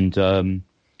 and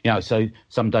so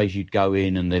some days you'd go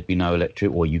in and there'd be no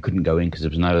electricity, or you couldn't go in because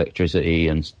there was no electricity,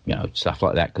 and stuff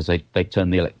like that, because they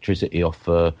turned the electricity off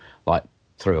for like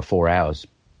 3 or 4 hours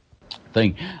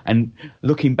thing. And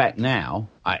looking back now,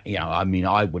 I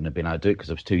wouldn't have been able to do it because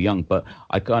I was too young, but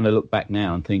I kind of look back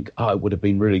now and think, it would have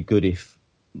been really good if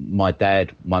my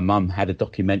mum had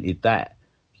documented that,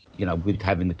 with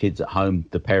having the kids at home,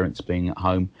 the parents being at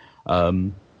home,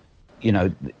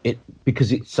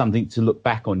 because it's something to look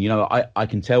back on. I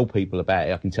can tell people about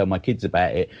it, I can tell my kids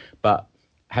about it, but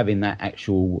having that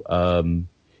actual,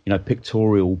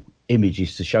 pictorial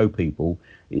images to show people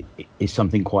is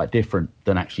something quite different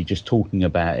than actually just talking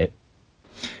about it.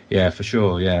 Yeah, for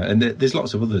sure. Yeah, and there's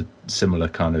lots of other similar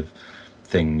kind of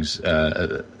things.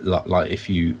 Like if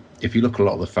you look at a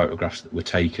lot of the photographs that were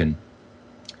taken,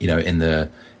 in the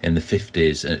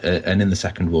 50s and in the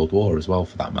Second World War as well,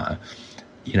 for that matter.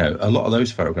 A lot of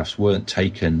those photographs weren't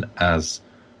taken as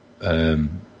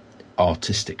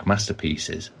artistic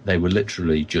masterpieces. They were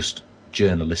literally just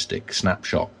journalistic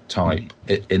snapshot type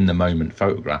in the moment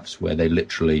photographs, where they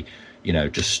literally,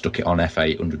 just stuck it on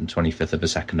F8 125th of a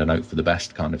second and hope for the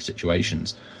best kind of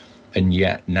situations. And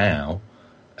yet now,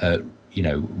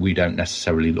 we don't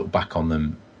necessarily look back on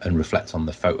them and reflect on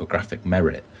the photographic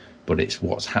merit, but it's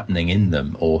what's happening in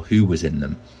them or who was in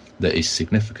them that is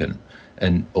significant.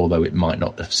 And although it might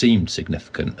not have seemed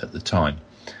significant at the time,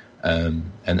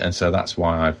 and so that's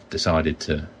why I've decided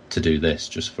to do this,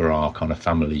 just for our kind of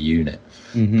family unit,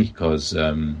 because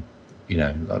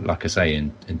like I say,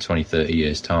 in 20, 30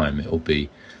 years time,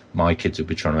 my kids will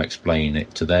be trying to explain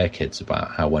it to their kids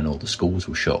about how when all the schools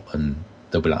were shut, and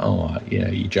they'll be like, "Oh,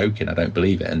 you're joking, I don't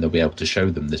believe it," and they'll be able to show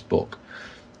them this book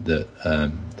that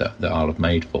I'll have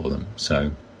made for them.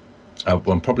 So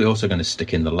I'm probably also going to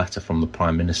stick in the letter from the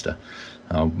Prime Minister.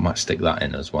 I might stick that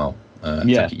in as well.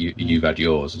 You've had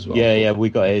yours as well. Yeah, we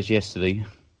got ours yesterday.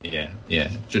 Yeah.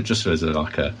 Just as I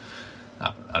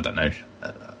don't know,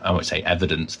 I won't say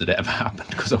evidence that it ever happened,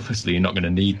 because obviously you're not going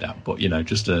to need that. But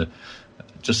just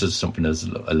as something that's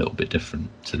a little bit different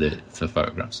to the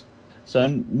photographs. So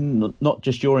not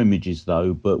just your images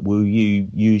though, but will you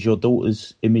use your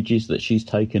daughter's images that she's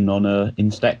taken on her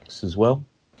Instax as well?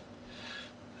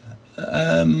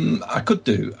 I could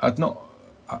do. I'd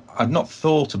not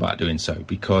thought about doing so,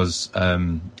 because,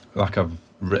 like I've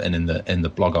written in the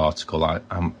blog article,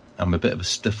 I'm a bit of a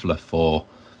stiffler for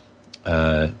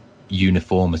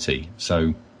uniformity.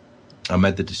 So I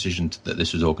made the decision that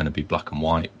this was all going to be black and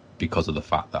white, because of the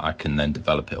fact that I can then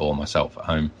develop it all myself at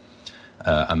home.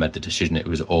 I made the decision it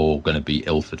was all going to be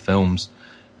Ilford Films,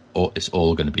 or it's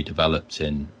all going to be developed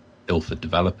in Ilford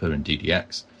Developer and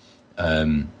DDX.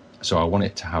 So I want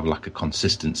it to have like a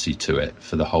consistency to it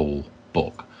for the whole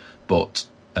book. But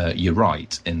you're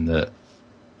right in that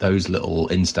those little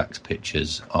Instax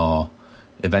pictures are,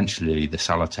 eventually the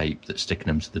sellotape that's sticking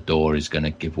them to the door is going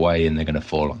to give way and they're going to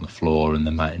fall on the floor and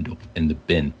they might end up in the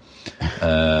bin.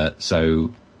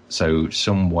 So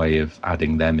some way of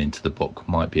adding them into the book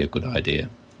might be a good idea.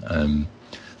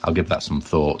 I'll give that some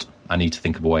thought. I need to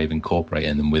think of a way of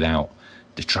incorporating them without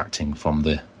detracting from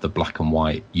the black and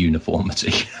white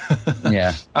uniformity.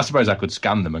 Yeah, I suppose I could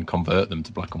scan them and convert them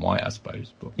to black and white, I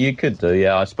suppose. But you could do,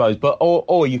 yeah, I suppose. But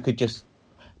or you could just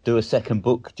do a second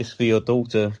book just for your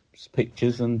daughter's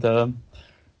pictures and go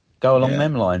along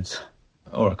them lines.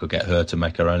 Or I could get her to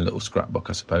make her own little scrapbook,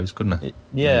 I suppose, couldn't I?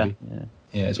 Yeah.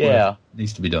 It's worth,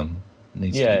 needs to be done.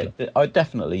 I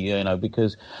definitely,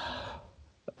 because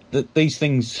these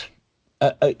things,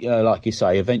 like you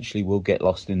say, eventually will get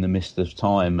lost in the mist of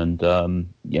time, and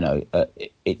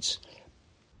it's.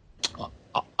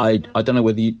 I don't know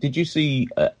whether did you see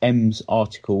M's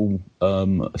article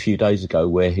a few days ago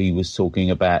where he was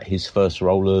talking about his first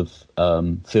roll of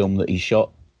film that he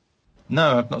shot?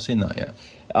 No, I've not seen that yet.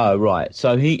 Oh, right.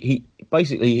 So he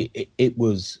basically it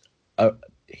was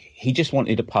he just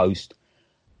wanted to post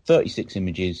 36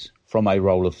 images from a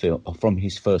roll of film, from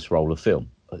his first roll of film.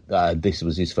 This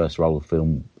was his first roll of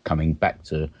film coming back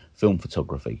to film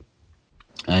photography,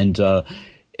 and I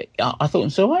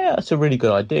thought, so yeah, that's a really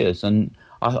good idea. And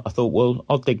I thought, well,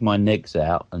 I'll dig my negs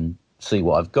out and see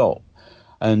what I've got.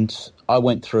 And I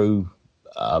went through.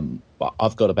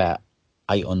 I've got about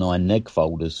 8 or 9 neg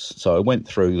folders, so I went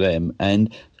through them,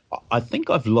 and I think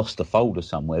I've lost a folder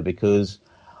somewhere because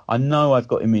I know I've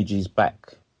got images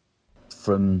back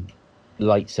from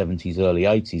late 70s, early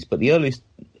 80s, but the earliest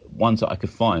ones that I could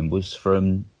find was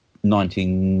from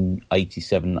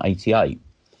 1987, 88,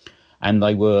 and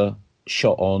they were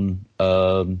shot on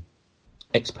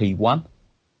XP1.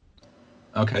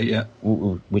 Okay, yeah.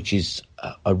 Which is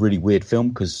a really weird film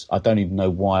because I don't even know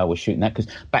why I was shooting that,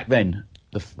 because back then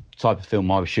the type of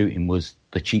film I was shooting was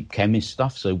the cheap chemist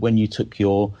stuff. So when you took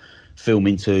your film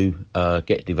into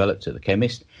get developed at the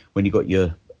chemist, when you got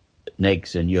your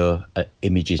negs and your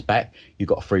images back, you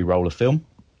got a free roll of film.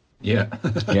 Yeah.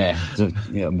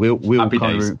 We'll happy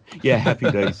kind days.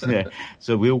 Happy days. Yeah.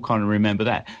 So we all kind of remember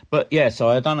that. But yeah, so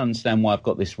I don't understand why I've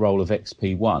got this roll of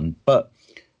XP1, but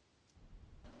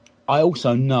I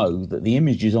also know that the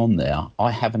images on there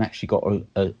I haven't actually got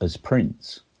as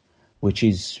prints, which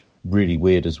is really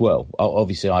weird as well.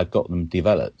 Obviously, I've got them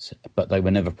developed, but they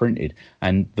were never printed.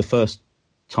 And the first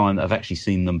time that I've actually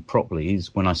seen them properly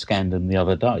is when I scanned them the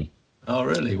other day. Oh,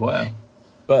 really? Wow.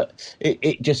 But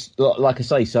it just, like I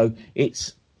say, so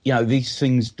it's, these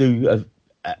things do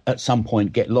at some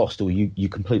point get lost, or you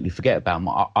completely forget about them.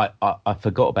 I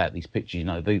forgot about these pictures.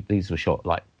 These were shot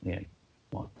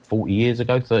 40 years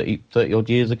ago, 30 odd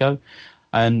years ago,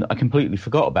 and I completely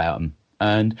forgot about them.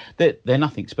 And they're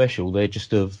nothing special. They're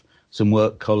just of some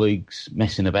work colleagues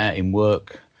messing about in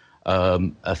work,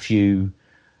 a few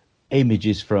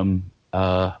images from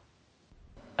an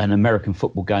American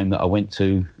football game that I went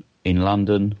to in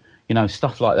London,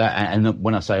 stuff like that. And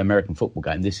when I say American football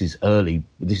game, this is early.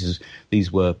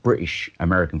 These were British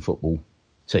American football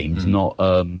teams, not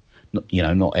as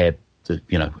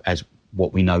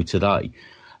what we know today.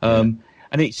 And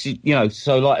it's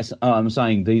so like I'm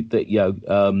saying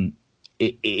that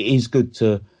it is good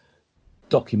to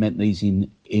document these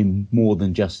in more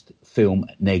than just film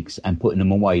negs and putting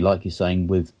them away, like you're saying,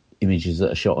 with images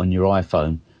that are shot on your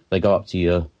iPhone. They go up to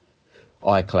your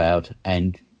iCloud,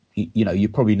 and you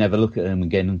probably never look at them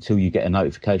again until you get a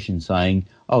notification saying,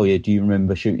 "Oh yeah, do you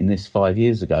remember shooting this 5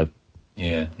 years ago?"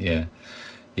 Yeah.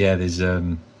 There's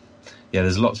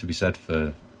lots to be said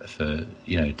for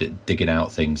digging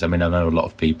out things. I mean, I know a lot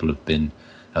of people have been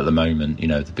at the moment.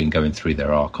 They've been going through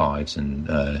their archives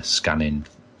and scanning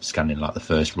like the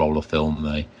first roll of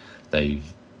film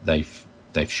they've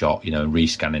shot, and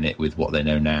rescanning it with what they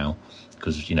know now,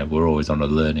 because we're always on a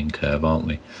learning curve, aren't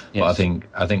we? Yes. But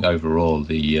I think overall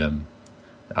I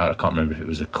can't remember if it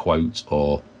was a quote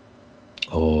or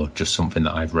just something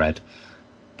that I've read,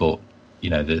 but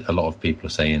a lot of people are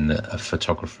saying that a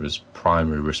photographer's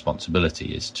primary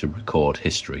responsibility is to record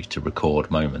history, to record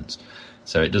moments.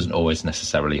 So it doesn't always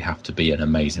necessarily have to be an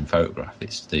amazing photograph.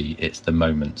 It's the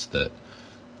moments that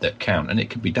count, and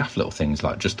it could be daft little things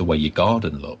like just the way your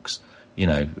garden looks.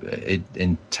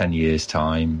 In 10 years'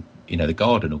 time, the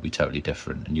garden will be totally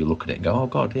different, and you look at it and go, "Oh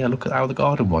God, yeah, look at how the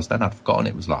garden was then. I'd forgotten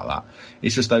it was like that."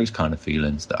 It's just those kind of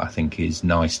feelings that I think is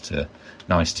nice to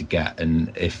get.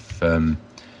 And if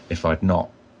I'd not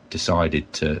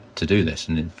decided to do this,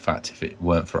 and in fact, if it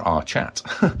weren't for our chat,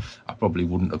 I probably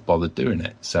wouldn't have bothered doing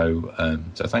it. So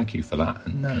thank you for that.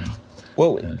 And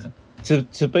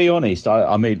to be honest,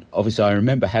 I mean, obviously I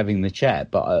remember having the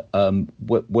chat, but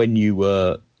when you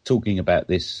were talking about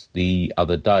this the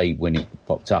other day when it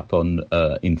popped up on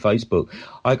in Facebook.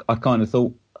 I kind of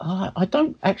thought, I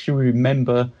don't actually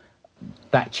remember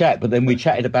that chat, but then we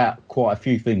chatted about quite a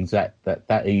few things that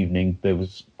evening. There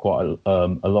was quite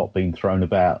a lot being thrown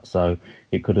about, so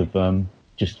it could have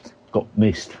just got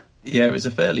missed. Yeah, it was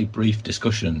a fairly brief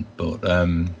discussion, but I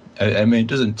mean, it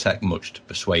doesn't take much to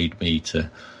persuade me to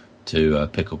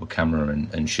pick up a camera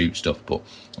and shoot stuff. But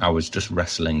I was just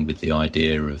wrestling with the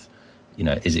idea of,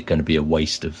 is it going to be a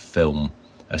waste of film,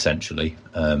 essentially?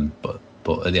 But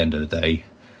at the end of the day,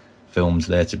 film's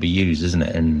there to be used, isn't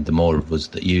it? And the more of us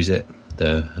that use it,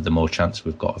 the more chance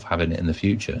we've got of having it in the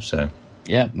future. So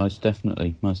yeah, most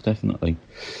definitely.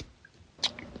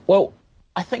 Well,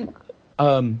 I think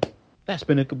that's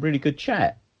been a really good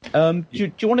chat. Do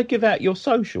you want to give out your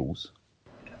socials?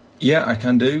 Yeah, I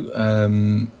can do.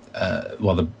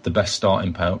 Well, the best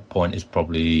starting point is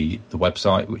probably the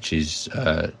website, which is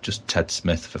just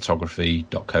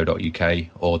tedsmithphotography.co.uk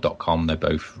or .com. They're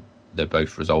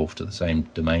both resolved to the same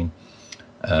domain.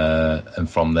 And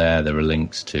from there are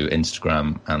links to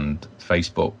Instagram and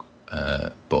Facebook.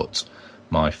 But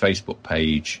my Facebook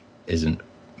page isn't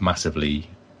massively,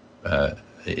 it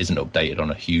isn't updated on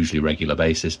a hugely regular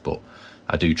basis, but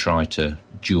I do try to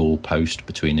dual post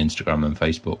between Instagram and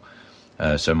Facebook.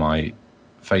 So my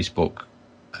Facebook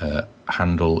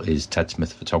handle is Ted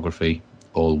Smith Photography,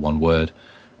 all one word.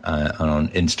 And on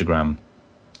Instagram,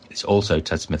 it's also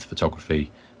Ted Smith Photography,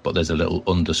 but there's a little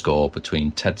underscore between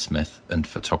Ted Smith and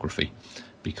photography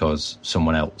because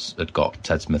someone else had got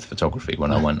Ted Smith Photography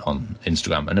when I went on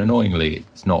Instagram. And annoyingly,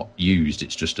 it's not used.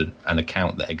 It's just an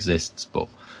account that exists, but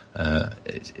I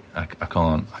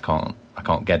can't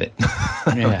get it,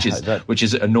 which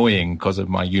is annoying because of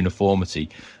my uniformity.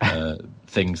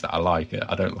 Things that I like,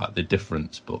 I don't like the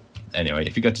difference. But anyway,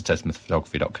 if you go to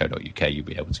tedsmithphotography.co.uk, you'll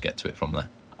be able to get to it from there.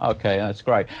 Okay, that's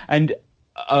great. And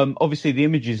obviously, the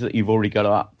images that you've already got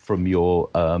up from your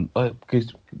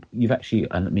because you've actually,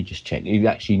 and let me just check, you've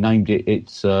actually named it.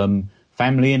 It's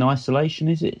family in isolation,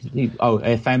 is it?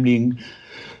 Family in.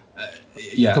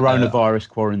 Yeah, coronavirus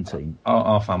quarantine.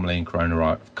 Our family in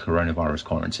coronavirus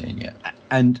quarantine, yeah.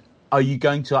 And are you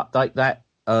going to update that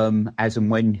as and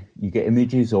when you get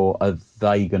images, or are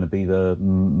they going to be the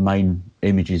main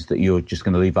images that you're just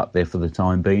going to leave up there for the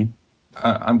time being?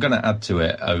 I'm going to add to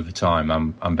it over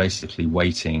time. I'm basically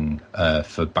waiting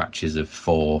for batches of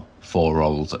four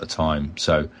rolls at a time.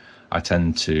 So I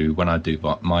tend to, when I do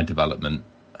my development,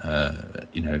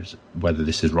 whether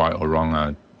this is right or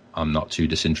wrong, I'm not too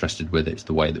disinterested with it. It's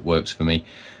the way that works for me.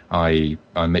 I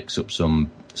mix up some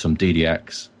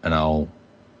DDX and I'll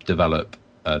develop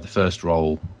the first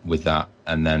roll with that,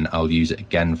 and then I'll use it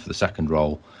again for the second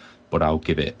roll, but I'll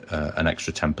give it an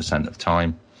extra 10% of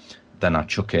time. Then I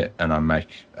chuck it and I make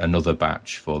another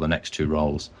batch for the next two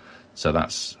rolls. So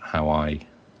that's how I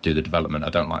do the development.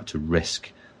 I don't like to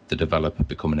risk the developer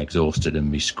becoming exhausted and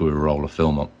me screw a roll of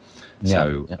film up.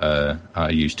 Yeah, so I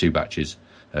use two batches.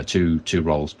 Two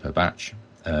rolls per batch,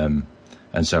 and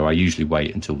so I usually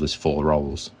wait until there's four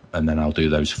rolls, and then I'll do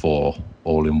those four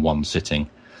all in one sitting,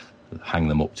 hang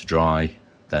them up to dry,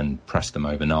 then press them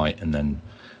overnight, and then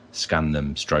scan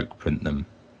them, stroke print them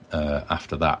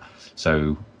after that.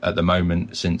 So at the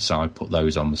moment, since I put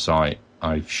those on the site,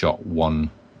 I've shot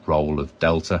one roll of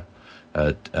Delta,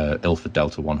 Ilford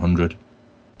Delta 100,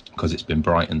 because it's been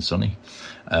bright and sunny,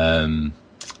 and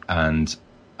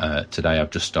today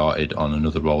I've just started on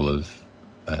another roll of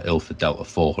Ilford Delta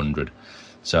 400.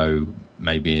 So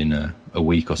maybe in a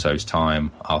week or so's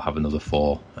time, I'll have another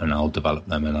four and I'll develop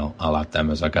them and I'll add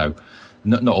them as I go.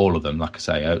 Not all of them, like I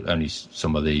say, only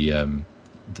some of the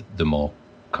more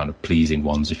kind of pleasing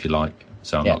ones, if you like.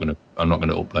 So I'm not going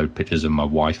to upload pictures of my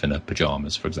wife in her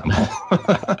pajamas, for example.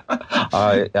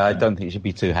 I don't think you should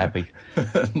be too happy.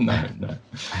 No.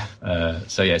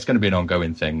 So yeah, it's going to be an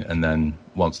ongoing thing, and then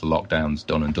once the lockdown's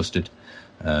done and dusted,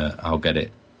 I'll get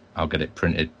it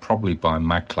printed probably by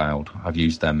MagCloud. I've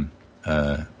used them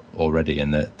already,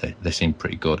 and they seem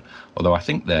pretty good. Although I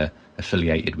think they're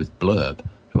affiliated with Blurb,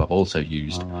 who I've also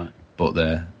used. Right. But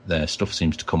their stuff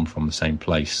seems to come from the same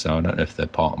place, so I don't know if they're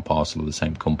part and parcel of the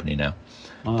same company now.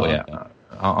 But yeah,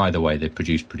 either way, they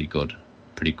produce pretty good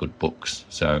books.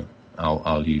 So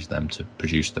I'll use them to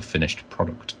produce the finished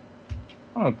product.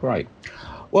 Oh, great!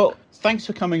 Well, thanks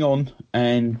for coming on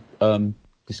and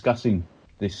discussing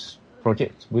this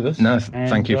project with us. No,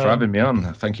 thank you for having me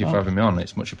on. Thank you for having me on.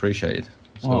 It's much appreciated.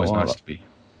 It's always nice to be.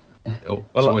 It's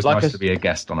always nice to be a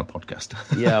guest on a podcast.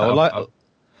 Yeah, well,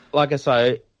 like I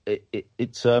say.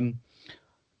 It's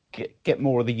get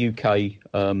more of the UK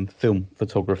film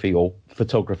photography or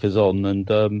photographers on,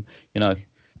 and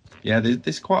Yeah,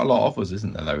 there's quite a lot of us,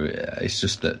 isn't there? Though it's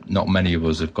just that not many of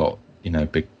us have got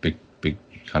big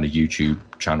kind of YouTube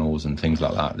channels and things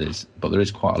like that. But there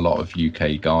is quite a lot of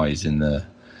UK guys in the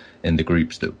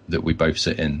groups that we both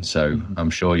sit in. So I'm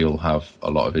sure you'll have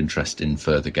a lot of interest in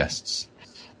further guests.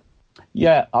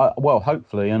 Yeah, well,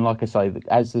 hopefully, and like I say,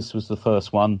 as this was the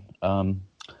first one,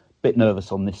 bit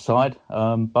nervous on this side,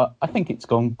 but I think it's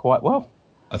gone quite well.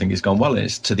 I think it's gone well.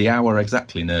 It's to the hour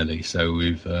exactly, nearly. So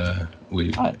we've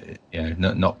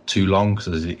not too long,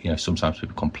 because sometimes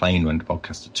people complain when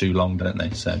podcasts are too long, don't they?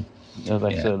 So yeah,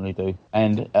 they certainly do.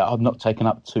 And I've not taken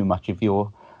up too much of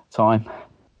your time.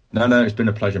 No, it's been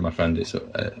a pleasure, my friend. It's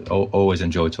always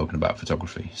enjoyed talking about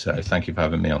photography. So thank you for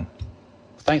having me on.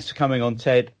 Thanks for coming on,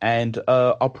 Ted. And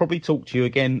I'll probably talk to you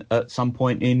again at some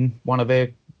point in one of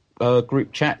their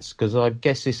group chats, because I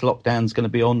guess this lockdown's going to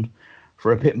be on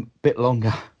for a bit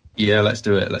longer. Yeah, let's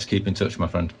do it. Let's keep in touch, my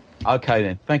friend. Okay,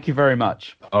 then. Thank you very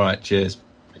much. All right, cheers.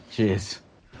 Cheers.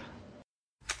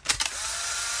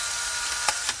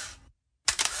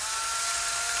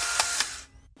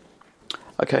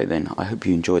 Okay, then. I hope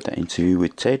you enjoyed that interview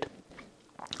with Ted.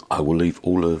 I will leave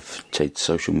all of Ted's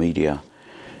social media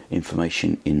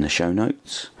information in the show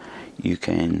notes. You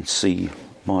can see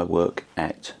my work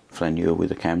at Flaneur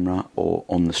with a Camera or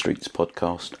On the Streets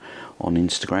Podcast on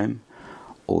Instagram,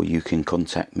 or you can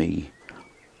contact me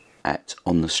at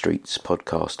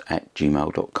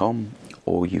onthestreetspodcast@gmail.com,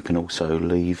 or you can also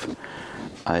leave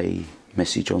a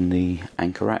message on the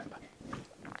Anchor app.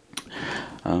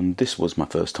 This was my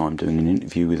first time doing an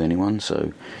interview with anyone,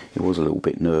 so it was a little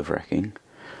bit nerve-wracking.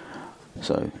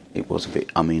 So it was a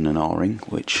bit umming and ahhing,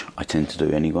 which I tend to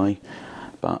do anyway.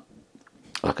 But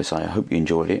like I say, I hope you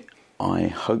enjoyed it. I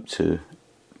hope to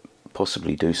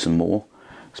possibly do some more,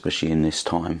 especially in this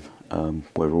time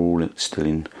where we're all still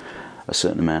in a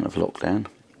certain amount of lockdown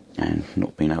and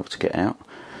not being able to get out.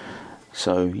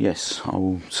 So yes, I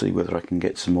will see whether I can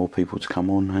get some more people to come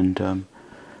on and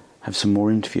have some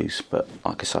more interviews. But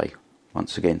like I say,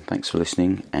 once again, thanks for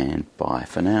listening, and bye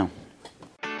for now.